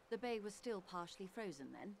 The bay was still partially frozen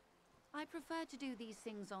then. I prefer to do these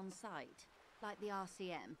things on site, like the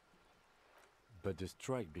RCM. But the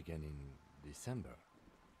strike began in December.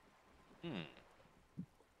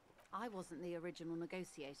 I wasn't the original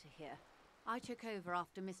negotiator here. I took over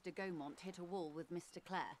after Mr. Gaumont hit a wall with Mr.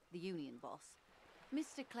 Clare, the union boss.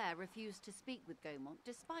 Mr. Clare refused to speak with Gaumont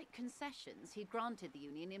despite concessions he'd granted the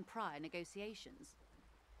union in prior negotiations.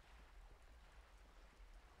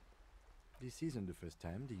 This isn't the first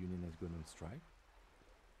time the union has gone on strike.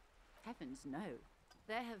 Heavens no.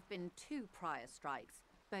 There have been 2 prior strikes.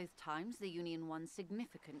 Both times the union won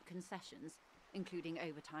significant concessions, including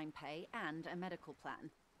overtime pay and a medical plan.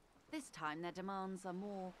 This time their demands are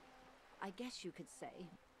more, I guess you could say,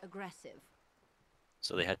 aggressive.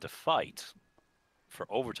 So they had to fight for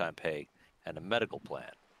overtime pay and a medical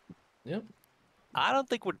plan. Yep. I don't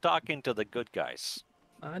think we're talking to the good guys.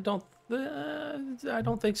 I don't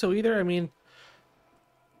think so either. I mean,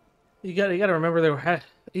 you got to remember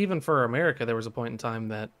even for America there was a point in time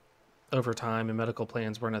that overtime and medical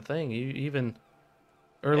plans weren't a thing. Even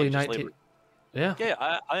early 19 Yeah. Yeah,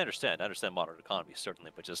 I understand. I understand modern economy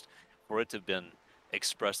certainly, but just for it to have been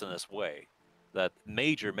expressed in this way, that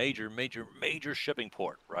major shipping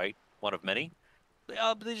port, right? One of many.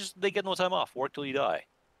 They get no time off. Work till you die.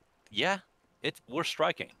 Yeah, we're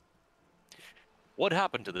striking. What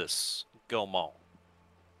happened to this Gaumont?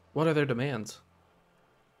 What are their demands?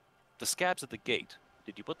 The scabs at the gate.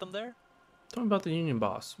 Did you put them there? Tell me about the union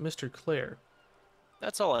boss, Mr. Clare.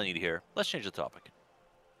 That's all I need to hear. Let's change the topic.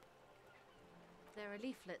 There are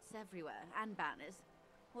leaflets everywhere, and banners.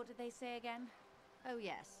 What did they say again? Oh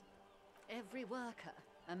yes. Every worker,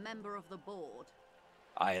 a member of the board.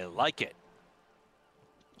 I like it.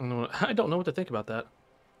 I don't know what to think about that.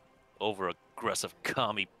 Over aggressive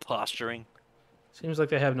commie posturing. Seems like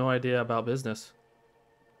they have no idea about business.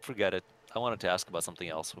 Forget it. I wanted to ask about something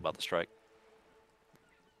else about the strike.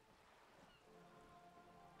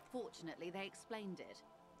 Fortunately, they explained it.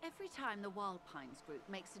 Every time the Wild Pines group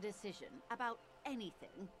makes a decision about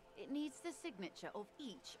anything, it needs the signature of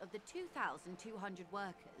each of the 2,200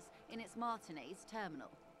 workers in its Martinez terminal.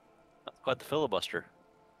 That's quite the filibuster.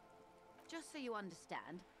 Just so you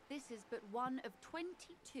understand, this is but one of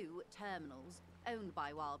 22 terminals owned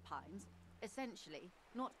by Wild Pines. Essentially,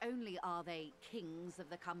 not only are they kings of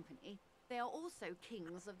the company, they are also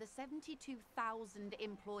kings of the 72,000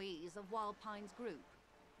 employees of Wild Pines Group.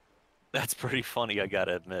 That's pretty funny, I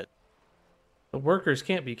gotta admit. The workers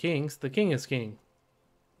can't be kings. The king is king.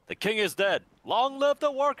 The king is dead. Long live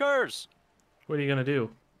the workers! What are you going to do?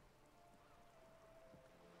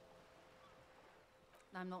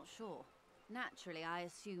 I'm not sure. Naturally, I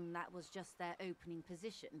assume that was just their opening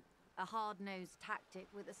position. A hard-nosed tactic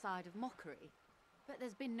with a side of mockery. But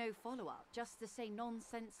there's been no follow-up, just the same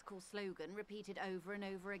nonsensical slogan repeated over and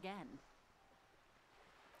over again.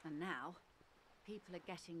 And now, people are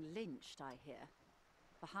getting lynched, I hear.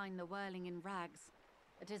 Behind the whirling in rags.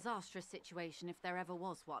 A disastrous situation if there ever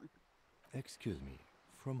was one. Excuse me,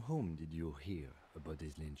 from whom did you hear about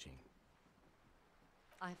this lynching?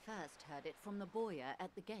 I first heard it from the bowyer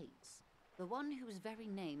at the gates. The one whose very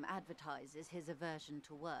name advertises his aversion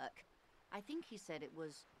to work. I think he said it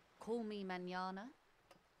was, "Call me mañana."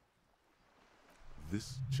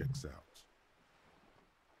 This checks out.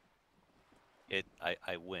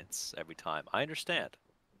 I wince every time. I understand.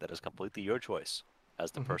 That is completely your choice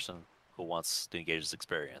as the person who wants to engage this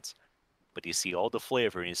experience. But you see all the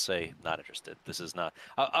flavor and you say, not interested. This is not...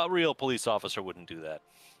 A real police officer wouldn't do that.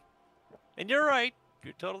 And you're right.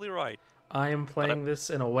 You're totally right. I am playing this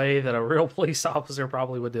in a way that a real police officer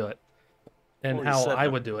probably would do it, and Well, you how said I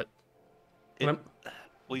that- would do it.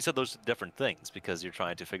 Well, you said those are different things because you're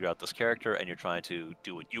trying to figure out this character and you're trying to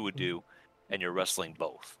do what you would do, and you're wrestling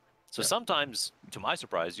both. So sometimes, to my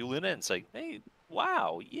surprise, you lean in and say, hey,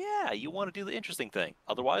 wow, yeah, you want to do the interesting thing.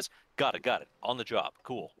 Otherwise, got it, on the job,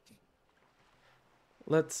 cool.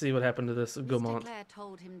 Let's see what happened to this Mr. Gaumont. Clare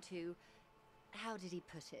told him to... How did he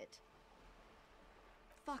put it?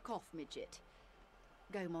 Fuck off, midget.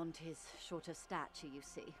 Gaumont is short of stature, you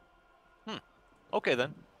see. Okay,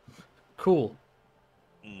 then. Cool.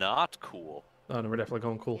 Not cool. Oh, no, we're definitely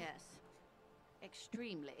going cool. Yes.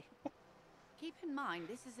 Extremely. Keep in mind,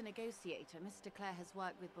 this is a negotiator Mr. Clare has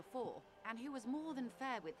worked with before, and who was more than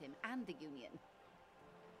fair with him and the Union.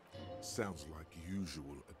 Sounds like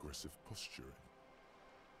usual aggressive posturing.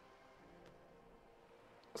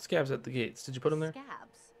 Scabs at the gates. Did you put them there?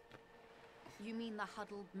 Scabs? You mean the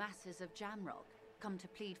huddled masses of Jamrock, come to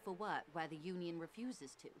plead for work where the Union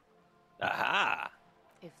refuses to? Aha!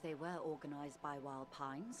 If they were organized by Wild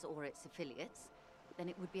Pines or its affiliates, then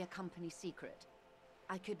it would be a company secret.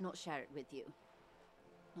 I could not share it with you.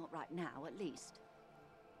 Not right now, at least.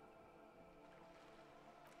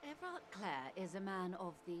 Everard Clare is a man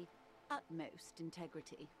of the utmost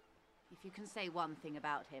integrity. If you can say one thing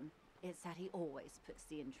about him, it's that he always puts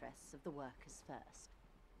the interests of the workers first.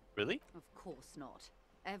 Really? Of course not.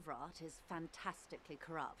 Everard is fantastically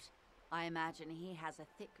corrupt. I imagine he has a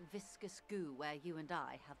thick, viscous goo where you and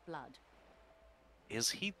I have blood. Is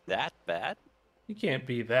he that bad? You can't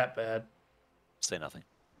be that bad. Say nothing.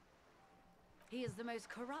 He is the most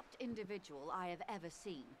corrupt individual I have ever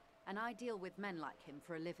seen, and I deal with men like him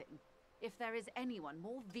for a living. If there is anyone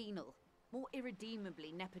more venal, more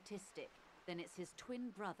irredeemably nepotistic, then it's his twin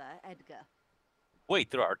brother, Edgar.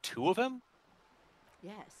 Wait, there are two of him?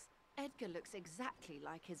 Yes, Edgar looks exactly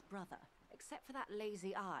like his brother, except for that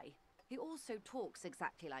lazy eye. He also talks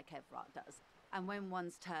exactly like Everard does, and when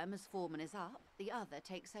one's term as foreman is up, the other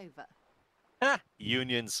takes over. Ha!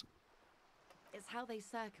 Unions. It's how they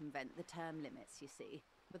circumvent the term limits, you see,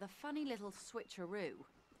 with a funny little switcheroo.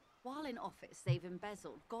 While in office, they've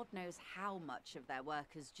embezzled God knows how much of their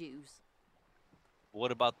workers' dues.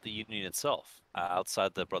 What about the union itself,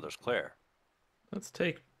 outside the Brothers Clare? Let's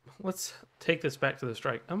take this back to the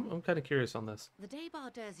strike. I'm kind of curious on this. The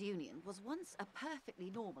Débardeurs Union was once a perfectly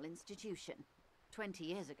normal institution. 20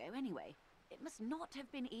 years ago, anyway. It must not have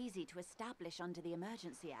been easy to establish under the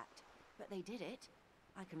Emergency Act, but they did it.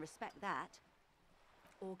 I can respect that.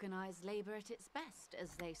 Organised labour at its best,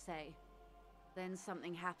 as they say. Then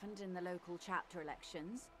something happened in the local chapter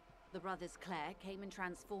elections. The Brothers Clare came and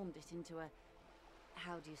transformed it into a...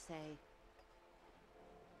 how do you say?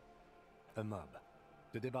 A mob.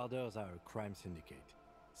 The Débardeurs are a crime syndicate.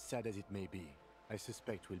 Sad as it may be, I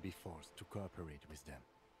suspect we'll be forced to cooperate with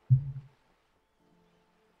them.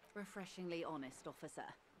 Refreshingly honest, officer.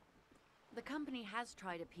 The company has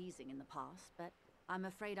tried appeasing in the past, but I'm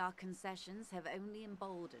afraid our concessions have only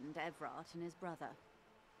emboldened Everard and his brother.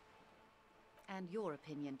 And your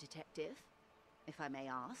opinion, detective, if I may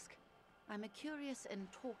ask? I'm a curious and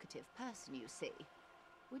talkative person, you see.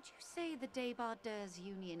 Would you say the Débardeurs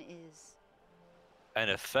Union is... An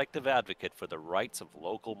effective advocate for the rights of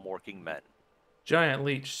local working men. Giant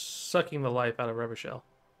leech sucking the life out of Revershell.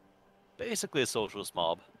 Basically a socialist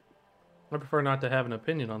mob. I prefer not to have an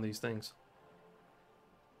opinion on these things.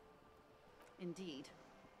 Indeed.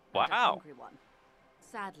 And a Wow. hungry one.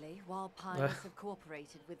 Sadly, Wild Pines have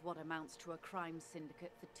cooperated with what amounts to a crime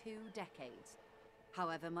syndicate for 2 decades.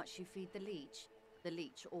 However much you feed the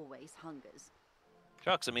leech always hungers.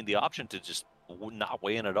 Shucks, I mean, the option to just not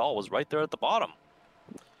weigh in at all was right there at the bottom.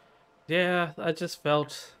 Yeah, I just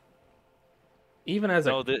felt... Even as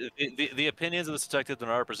No, the opinions of the detective do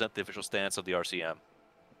not represent the official stance of the RCM.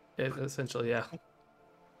 essentially, yeah.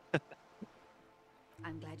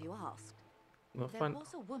 I'm glad you asked. Well, There fine.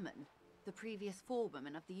 was a woman, the previous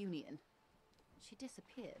forewoman of the Union. She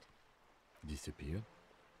disappeared. Disappeared?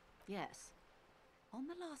 Yes. On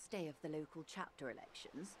the last day of the local chapter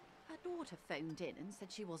elections, her daughter phoned in and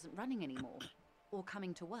said she wasn't running anymore. Or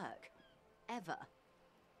coming to work. Ever.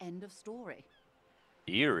 End of story.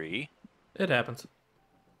 Eerie. It happens.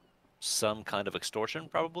 Some kind of extortion,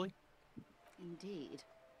 probably? Indeed.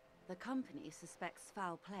 The company suspects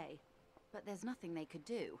foul play, but there's nothing they could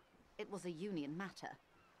do. It was a union matter.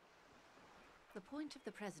 The point of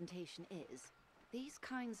the presentation is, these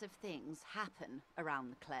kinds of things happen around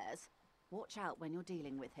the Clares. Watch out when you're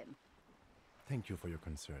dealing with him. Thank you for your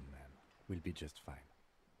concern, ma'am. We'll be just fine.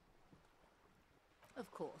 Of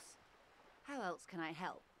course. How else can I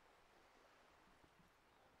help?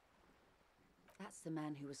 That's the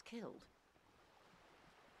man who was killed.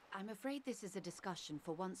 I'm afraid this is a discussion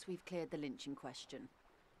for once we've cleared the lynching question.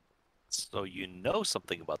 So you know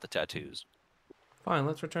something about the tattoos. Fine,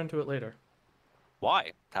 let's return to it later.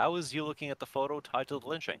 Why? How is you looking at the photo tied to the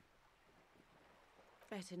lynching?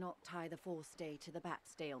 Better not tie the forestay to the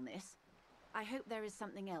backstay on this. I hope there is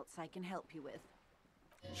something else I can help you with.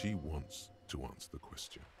 She wants to answer the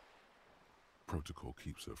question. Protocol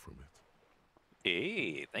keeps her from it.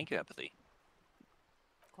 Hey, thank you, Empathy.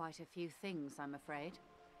 Quite a few things, I'm afraid.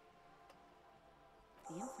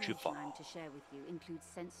 The information I'm to share with you includes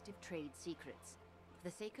sensitive trade secrets. For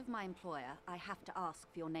the sake of my employer, I have to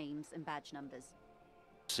ask for your names and badge numbers.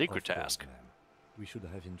 Secret Of course, task. ma'am. We should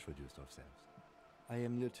have introduced ourselves. I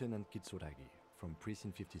am Lieutenant Kitsuragi from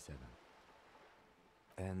Precinct 57.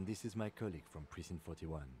 And this is my colleague from Precinct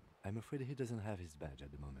 41. I'm afraid he doesn't have his badge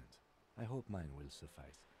at the moment. I hope mine will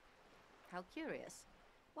suffice. How curious.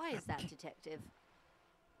 Why is that, Detective?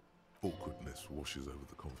 Awkwardness washes over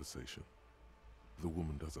the conversation. The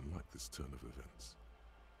woman doesn't like this turn of events.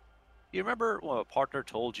 You remember when a partner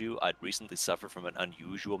told you I'd recently suffered from an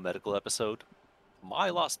unusual medical episode?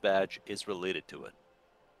 My lost badge is related to it.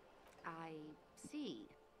 I see.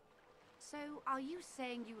 So, are you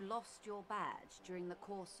saying you lost your badge during the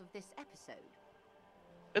course of this episode?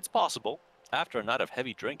 It's possible. After a night of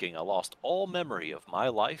heavy drinking, I lost all memory of my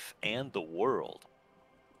life and the world.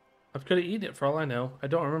 I could have eaten it for all I know. I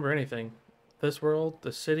don't remember anything. This world,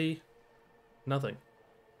 the city, nothing.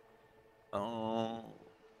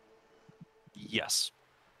 Yes.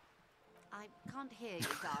 I can't hear you,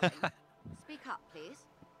 darling. Speak up, please.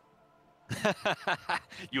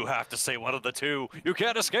 You have to say one of the two. You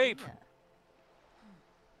can't escape. Yeah.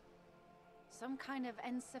 Some kind of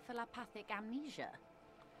encephalopathic amnesia.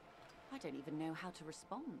 I don't even know how to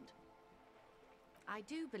respond. I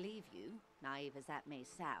do believe you, naive as that may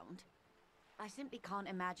sound. I simply can't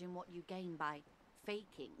imagine what you gain by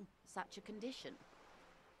faking such a condition.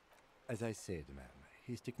 As I said, ma'am,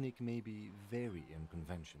 his technique may be very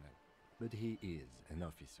unconventional, but he is an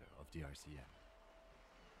officer of the RCM.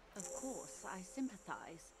 Of course, I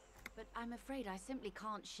sympathize, but I'm afraid I simply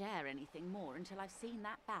can't share anything more until I've seen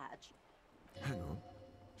that badge. Hang on.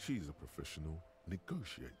 She's a professional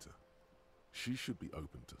negotiator. She should be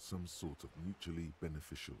open to some sort of mutually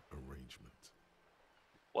beneficial arrangement.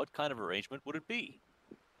 What kind of arrangement would it be?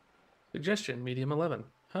 Suggestion, medium 11.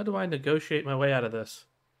 How do I negotiate my way out of this?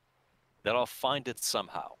 That I'll find it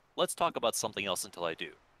somehow. Let's talk about something else until I do.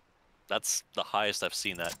 That's the highest I've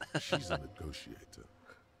seen that. She's a negotiator.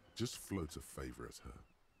 Just float a favor at her.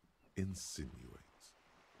 Insinuates.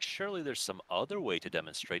 Surely there's some other way to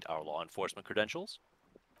demonstrate our law enforcement credentials?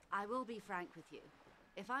 I will be frank with you.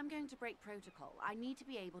 If I'm going to break protocol, I need to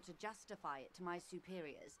be able to justify it to my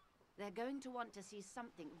superiors. They're going to want to see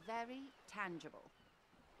something very tangible.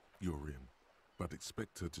 You're in, but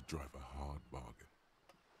expect her to drive a hard bargain.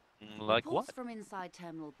 Like what? Reports from inside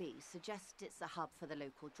Terminal B suggest it's a hub for the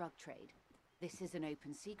local drug trade. This is an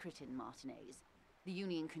open secret in Martinez. The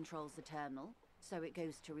Union controls the terminal, so it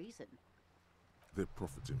goes to reason. They're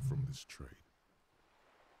profiting from this trade.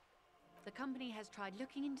 The company has tried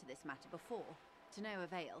looking into this matter before, to no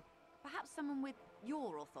avail. Perhaps someone with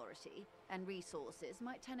your authority and resources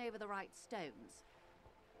might turn over the right stones.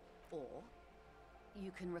 Or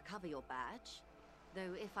you can recover your badge,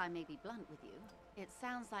 though if I may be blunt with you, it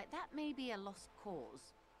sounds like that may be a lost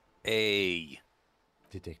cause. Hey.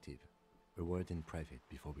 Detective, a word in private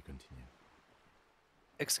before we continue.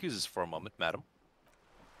 Excuse us for a moment, madam.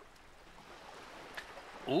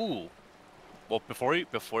 Ooh. Well, before you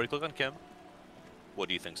click on Kim, what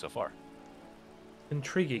do you think so far?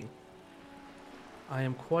 Intriguing. I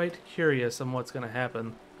am quite curious on what's going to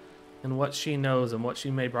happen and what she knows and what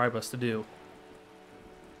she may bribe us to do.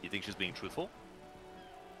 You think she's being truthful?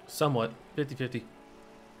 Somewhat. 50-50.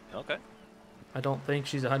 Okay. I don't think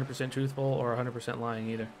she's 100% truthful or 100% lying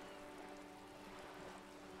either.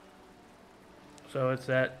 So it's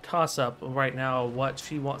that toss-up right now of what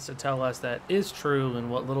she wants to tell us that is true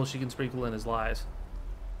and what little she can sprinkle in as lies.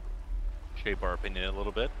 Shape our opinion a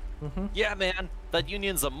little bit. Mm-hmm. Yeah, man. That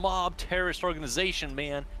union's a mob terrorist organization,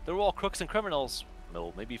 man. They're all crooks and criminals.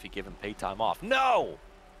 Well, maybe if you give them paid time off. No!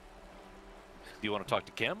 Do you want to talk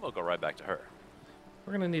to Kim or go right back to her?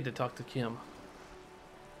 We're going to need to talk to Kim.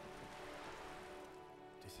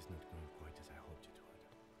 This is not going quite as I hoped it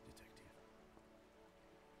would, Detective.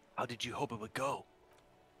 How did you hope it would go?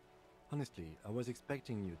 Honestly, I was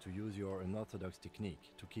expecting you to use your unorthodox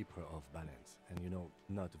technique to keep her off balance and,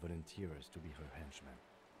 not volunteer us to be her henchmen.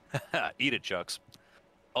 Eat it, Chucks.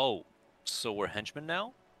 Oh, so we're henchmen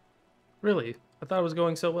now? Really? I thought it was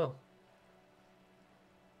going so well.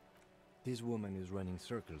 This woman is running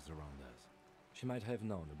circles around us. She might have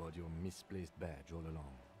known about your misplaced badge all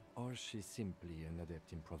along, or she's simply an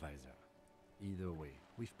adept improviser. Either way,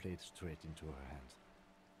 we've played straight into her hands.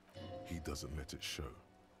 He doesn't let it show,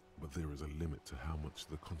 but there is a limit to how much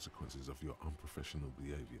the consequences of your unprofessional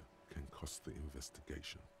behavior can cost the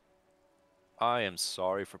investigation. I am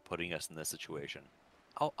sorry for putting us in this situation.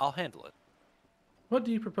 I'll handle it. What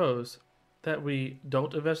do you propose? That we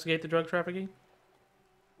don't investigate the drug trafficking?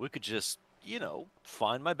 We could just,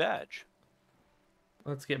 find my badge.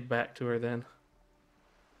 Let's get back to her then.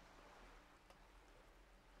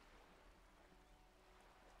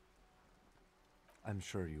 I'm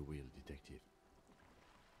sure you will, Detective.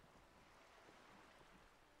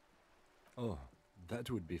 Oh, that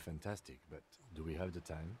would be fantastic, but do we have the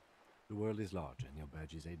time? The world is large and your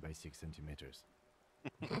badge is 8 by 6 centimeters.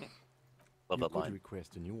 Love You that could line.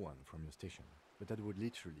 request a new one from your station, but that would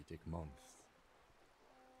literally take months.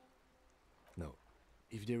 No.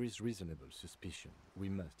 If there is reasonable suspicion, we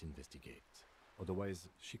must investigate. Otherwise,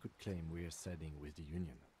 she could claim we are siding with the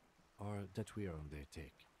Union, or that we are on their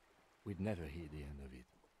take. We'd never hear the end of it.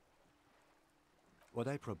 What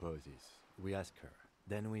I propose is, we ask her,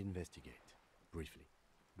 then we investigate, briefly.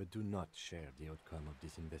 But do not share the outcome of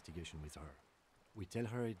this investigation with her. We tell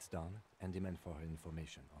her it's done and demand for her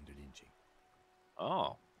information on the lynching.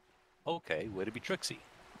 Oh, okay. Way to be tricksy.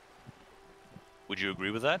 Would you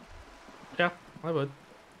agree with that? Yeah, I would.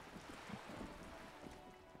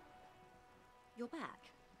 You're back.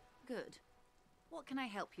 Good. What can I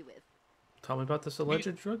help you with? Tell me about this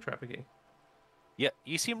alleged drug trafficking. Yeah,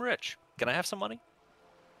 you seem rich. Can I have some money?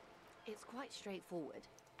 It's quite straightforward.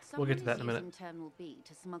 We'll get to that in a Someone is minute. using Terminal B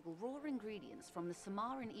to smuggle raw ingredients from the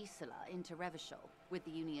Samar and Isola into Revachol with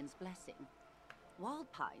the Union's blessing.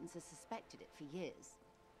 Wild Pines has suspected it for years.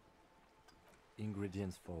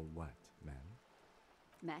 Ingredients for what, ma'am?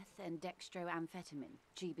 Meth and dextroamphetamine,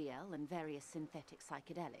 GBL, and various synthetic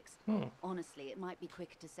psychedelics. Hmm. Honestly, it might be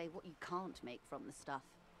quicker to say what you can't make from the stuff.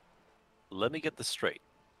 Let me get this straight.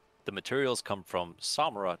 The materials come from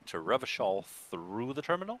Samara to Revachol through the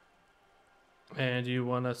terminal? And you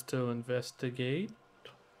want us to investigate?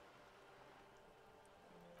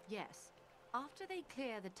 Yes. After they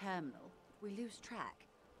clear the terminal, we lose track.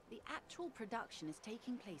 The actual production is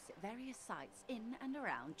taking place at various sites in and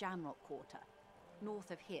around Jamrock Quarter,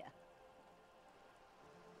 north of here.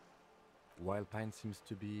 Wild Pine seems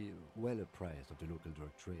to be well apprised of the local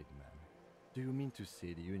drug trade, ma'am. Do you mean to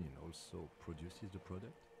say the Union also produces the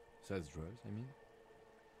product? Sells drugs, I mean?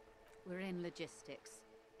 We're in logistics.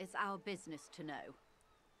 It's our business to know.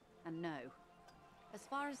 And no. As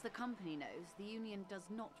far as the company knows, the Union does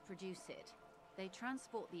not produce it. They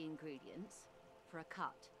transport the ingredients for a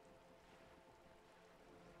cut.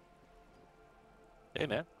 Hey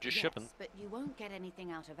man, just Yes, shipping. but you won't get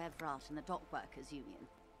anything out of Everart and the Dockworkers Union.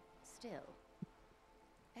 Still,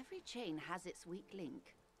 every chain has its weak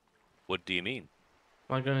link. What do you mean?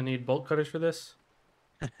 Am I gonna need bolt cutters for this?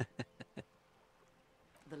 The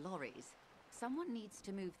lorries. Someone needs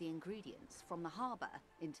to move the ingredients from the harbour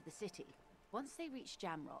into the city. Once they reach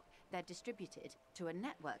Jamrock, they're distributed to a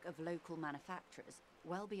network of local manufacturers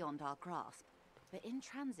well beyond our grasp. But in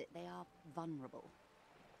transit, they are vulnerable.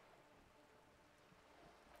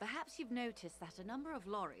 Perhaps you've noticed that a number of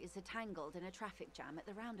lorries are tangled in a traffic jam at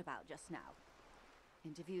the roundabout just now.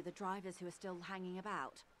 Interview the drivers who are still hanging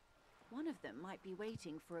about. One of them might be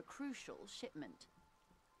waiting for a crucial shipment.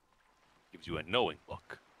 Gives you a knowing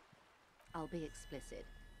look. I'll be explicit.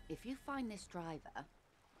 If you find this driver,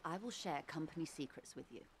 I will share company secrets with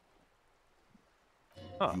you.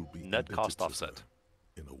 Huh. You'll be Net indebted cost to offset.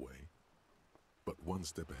 her, in a way, but one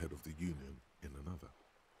step ahead of the Union in another.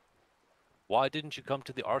 Why didn't you come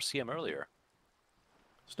to the RCM earlier?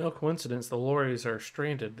 It's no coincidence the lorries are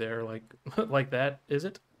stranded there like like that, is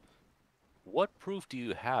it? What proof do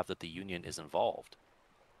you have that the Union is involved?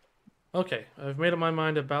 Okay, I've made up my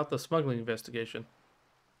mind about the smuggling investigation.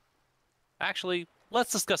 Actually,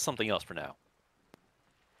 let's discuss something else for now.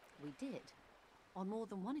 We did. On more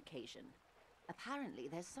than one occasion. Apparently,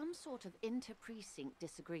 there's some sort of inter-precinct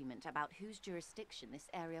disagreement about whose jurisdiction this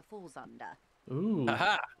area falls under. Ooh.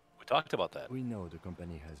 Haha! We talked about that. We know the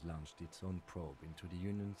company has launched its own probe into the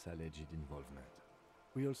Union's alleged involvement.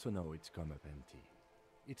 We also know it's come up empty.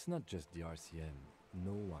 It's not just the RCM.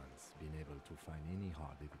 No one's been able to find any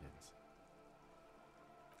hard evidence.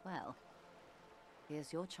 Well,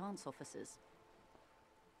 here's your chance, officers.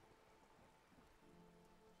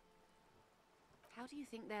 How do you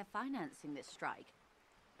think they're financing this strike?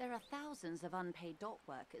 There are thousands of unpaid dock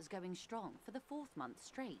workers going strong for the 4th month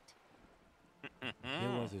straight. There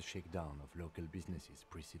was a shakedown of local businesses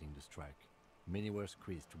preceding the strike. Many were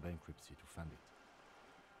squeezed to bankruptcy to fund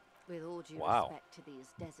it. With all due Wow. respect to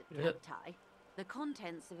these desert Yep. cacti, the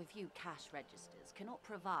contents of a few cash registers cannot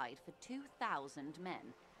provide for 2,000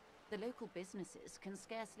 men. The local businesses can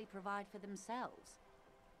scarcely provide for themselves.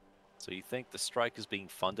 So you think the strike is being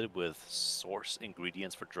funded with source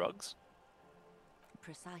ingredients for drugs?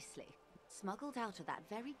 Precisely. Smuggled out of that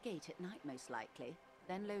very gate at night, most likely,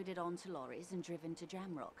 then loaded onto lorries and driven to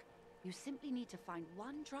Jamrock. You simply need to find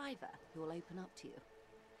one driver who will open up to you.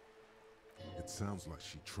 It sounds like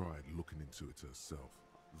she tried looking into it herself,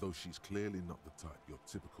 though she's clearly not the type your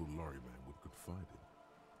typical lorryman would confide in.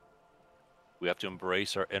 We have to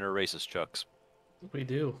embrace our inner racist, Chucks. We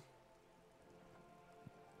do.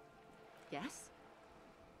 Yes?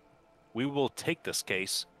 We will take this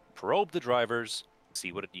case, probe the drivers,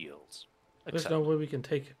 see what it yields. There's Accept. no way we can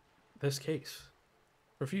take this case.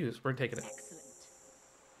 Refuse. We're taking it. Excellent.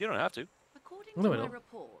 You don't have to. According No, to we my don't.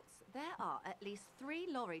 reports, there are at least 3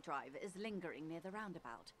 lorry drivers lingering near the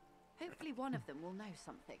roundabout. Hopefully one of them will know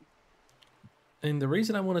something. And the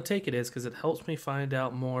reason I want to take it is because it helps me find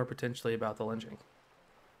out more potentially about the lynching.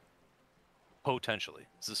 Potentially.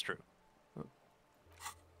 This is true.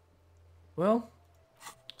 Well,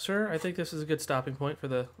 sir, I think this is a good stopping point for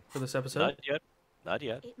this episode. Not yet. Not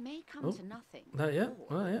yet. It may come Oh, to nothing. not yet?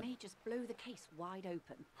 Or Not it yet. may just blow the case wide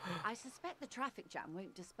open. I suspect the traffic jam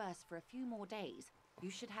won't disperse for a few more days.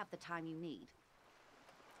 You should have the time you need.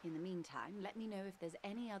 In the meantime, let me know if there's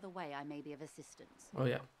any other way I may be of assistance. Oh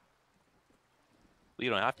yeah. Well, you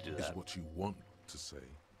don't have to do Is that. what you want to say,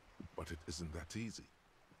 but it isn't that easy,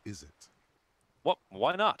 is it? What?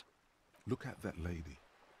 Why not? Look at that lady.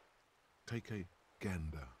 Take a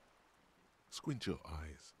gander. Squint your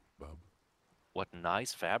eyes, bub. What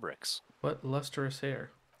nice fabrics. What lustrous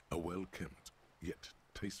hair. A well-kempt, yet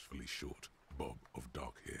tastefully short bob of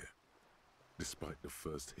dark hair. Despite the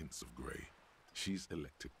first hints of grey, she's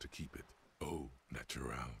elected to keep it au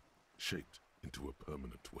naturel, shaped into a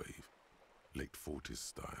permanent wave, late 40s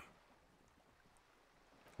style.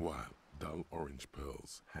 While dull orange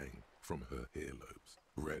pearls hang from her earlobes,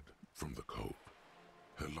 red from the cold.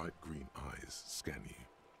 Her light green eyes scan you,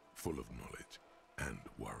 full of knowledge and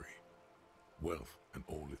worry. Wealth and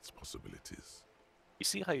all its possibilities. You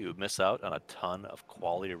see how you miss out on a ton of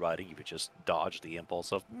quality writing if you just dodge the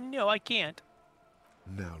impulse of, no, I can't.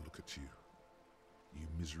 Now look at you, you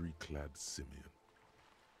misery-clad simian,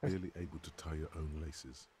 barely able to tie your own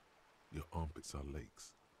laces. Your armpits are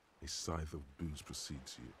lakes. A scythe of booze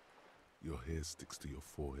precedes you. Your hair sticks to your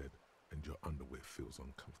forehead, and your underwear feels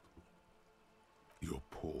uncomfortable. You're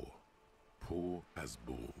poor as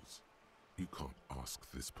balls. You can't ask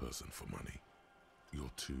this person for money.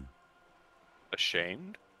 You're too.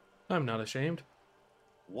 Ashamed? I'm not ashamed.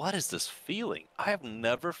 What is this feeling? I have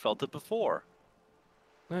never felt it before.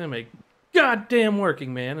 I'm a goddamn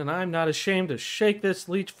working man, and I'm not ashamed to shake this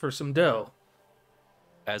leech for some dough.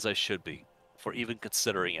 As I should be, for even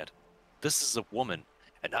considering it. This is a woman,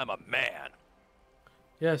 and I'm a man.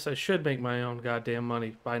 Yes, I should make my own goddamn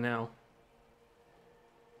money by now.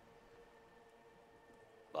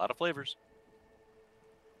 A lot of flavors.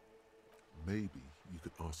 Maybe you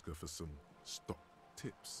could ask her for some stock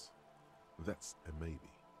tips. That's a maybe.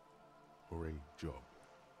 Or a job.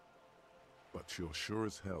 But you're sure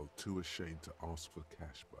as hell too ashamed to ask for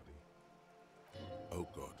cash, buddy. Oh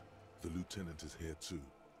God, the lieutenant is here too.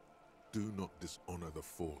 Do not dishonor the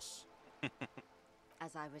force.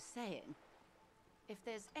 As I was saying, if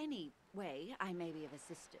there's any way I may be of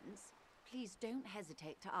assistance, please don't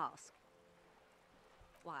hesitate to ask.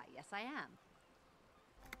 Why, yes I am.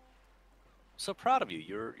 So proud of you.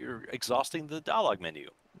 You're exhausting the dialogue menu.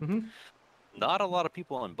 Mm-hmm. Not a lot of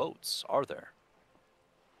people on boats, are there?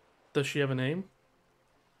 Does she have a name?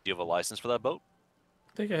 Do you have a license for that boat?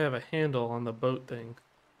 I think I have a handle on the boat thing.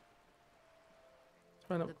 Let's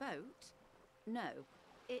find out. The boat? No.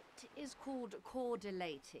 It is called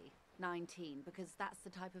Cordelati 19 because that's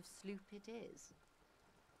the type of sloop it is.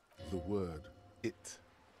 The word it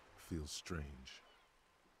feels strange.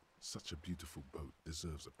 Such a beautiful boat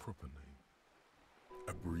deserves a proper name.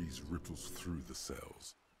 A breeze ripples through the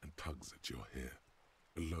sails and tugs at your hair.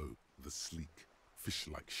 Below, the sleek,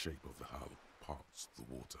 fish-like shape of the hull parts the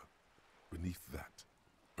water. Beneath that,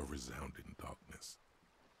 a resounding darkness.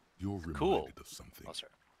 You're reminded Cool. of something Oh,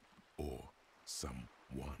 sorry. or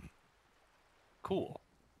someone. Cool.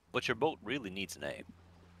 But your boat really needs a name.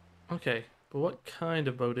 Okay, but what kind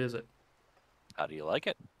of boat is it? How do you like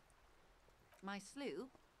it? My sloop?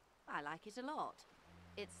 I like it a lot.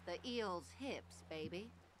 It's the eel's hips, baby.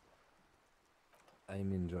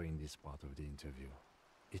 I'm enjoying this part of the interview.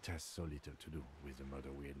 It has so little to do with the murder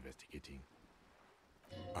we're investigating.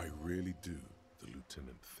 I really do, the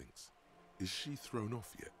lieutenant thinks. Is she thrown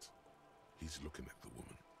off yet? He's looking at the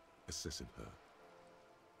woman, assessing her.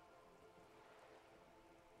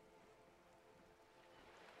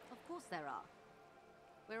 Of course there are.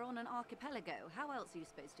 We're on an archipelago. How else are you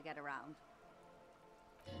supposed to get around?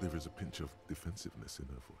 There is a pinch of defensiveness in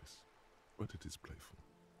her voice, but it is playful.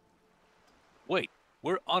 Wait,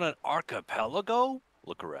 we're on an archipelago?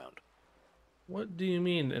 Look around. What do you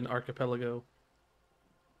mean, an archipelago?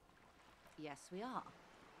 Yes, we are.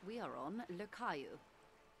 We are on Le Caillou.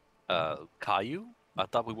 Caillou? I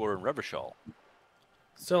thought we were in Revachol.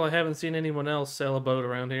 Still, I haven't seen anyone else sail a boat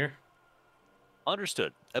around here.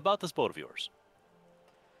 Understood. About this boat of yours.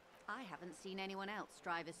 I haven't seen anyone else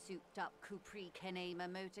drive a souped-up Capri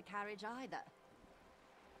Kenema motor carriage either.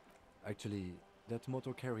 Actually, that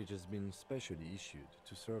motor carriage has been specially issued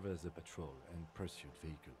to serve as a patrol and pursuit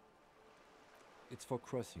vehicle. It's for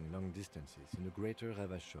crossing long distances in the greater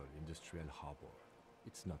Revachol industrial harbor.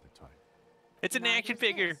 It's not a toy. It's an Neither action is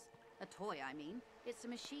figure. this. A toy, I mean. It's a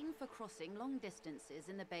machine for crossing long distances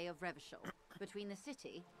in the Bay of Revachol, between the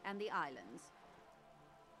city and the islands.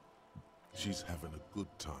 She's having a good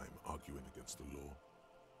time arguing against the law.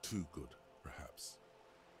 Too good, perhaps.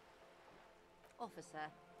 Officer,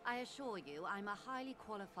 I assure you I'm a highly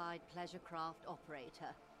qualified pleasure craft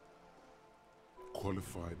operator.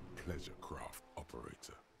 Qualified pleasure craft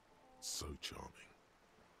operator. So charming.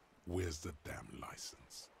 Where's the damn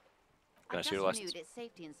license? Can I I see just your license? renewed its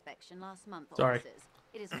safety inspection last month, Sorry. officers.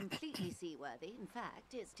 It is completely seaworthy. In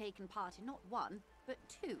fact, it's taken part in not one, but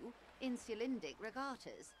two insulindic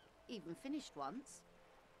regattas. Even finished once.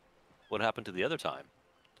 What happened to the other time?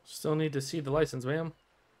 Still need to see the license, ma'am.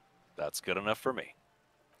 That's good enough for me.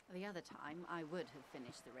 The other time, I would have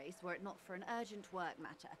finished the race were it not for an urgent work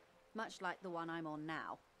matter, much like the one I'm on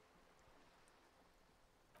now.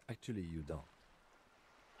 Actually, you don't.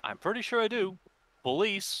 I'm pretty sure I do.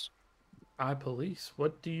 Police. Police?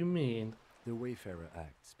 What do you mean? The Wayfarer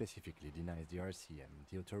Act specifically denies the RCM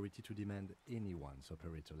the authority to demand anyone's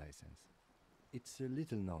operator license. It's a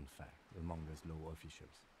little-known fact among us law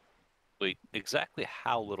officials. Wait, exactly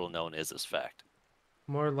how little known is this fact?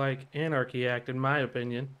 More like Anarchy Act, in my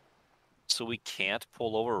opinion. So we can't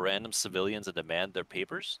pull over random civilians and demand their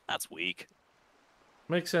papers? That's weak.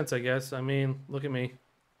 Makes sense, I guess. I mean, look at me.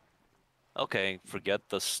 Okay, forget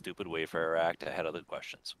the stupid Wayfarer Act. I had other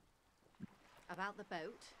questions. About the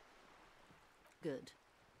boat? Good.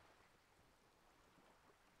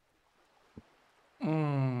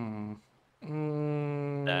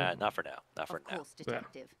 Nah, not for now. Not for Of now. course,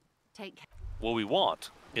 detective. Take care. What we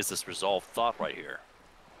want is this resolved thought right here.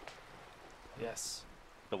 Yes.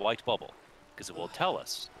 The white bubble. Because it will tell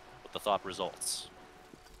us what the thought results.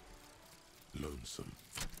 Lonesome,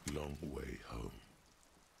 long way home.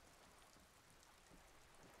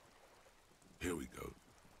 Here we go.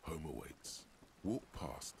 Home awaits. Walk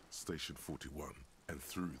past Station 41 and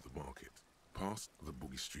through the market, past the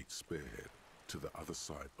Boogie Street spearhead to the other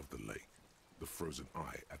side of the lake, the frozen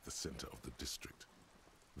eye at the center of the district.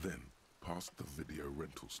 Then past the video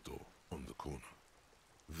rental store on the corner.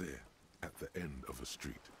 There, at the end of a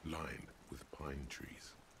street lined with pine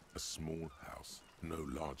trees, a small house no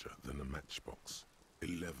larger than a matchbox.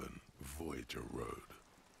 11 Voyager Road.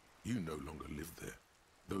 You no longer live there.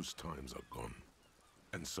 Those times are gone.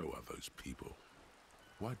 And so are those people.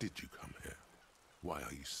 Why did you come here? Why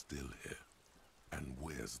are you still here? And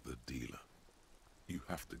where's the dealer? You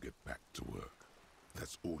have to get back to work.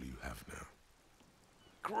 That's all you have now.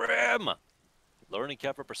 Grim! Learning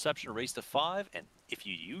cap for perception raised to 5, and if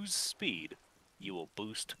you use speed, you will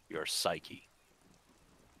boost your psyche.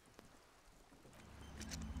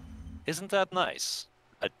 Isn't that nice?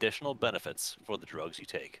 Additional benefits for the drugs you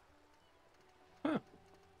take. Huh.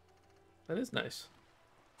 That is nice.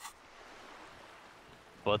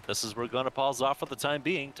 But this is where we're going to pause off for the time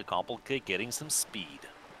being to complicate getting some speed.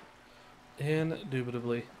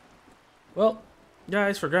 Indubitably. Well,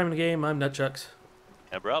 guys, for Grime in the Game, I'm Nutchucks.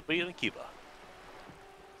 And we're out beating Cuba.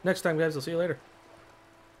 Next time, guys, I'll see you later.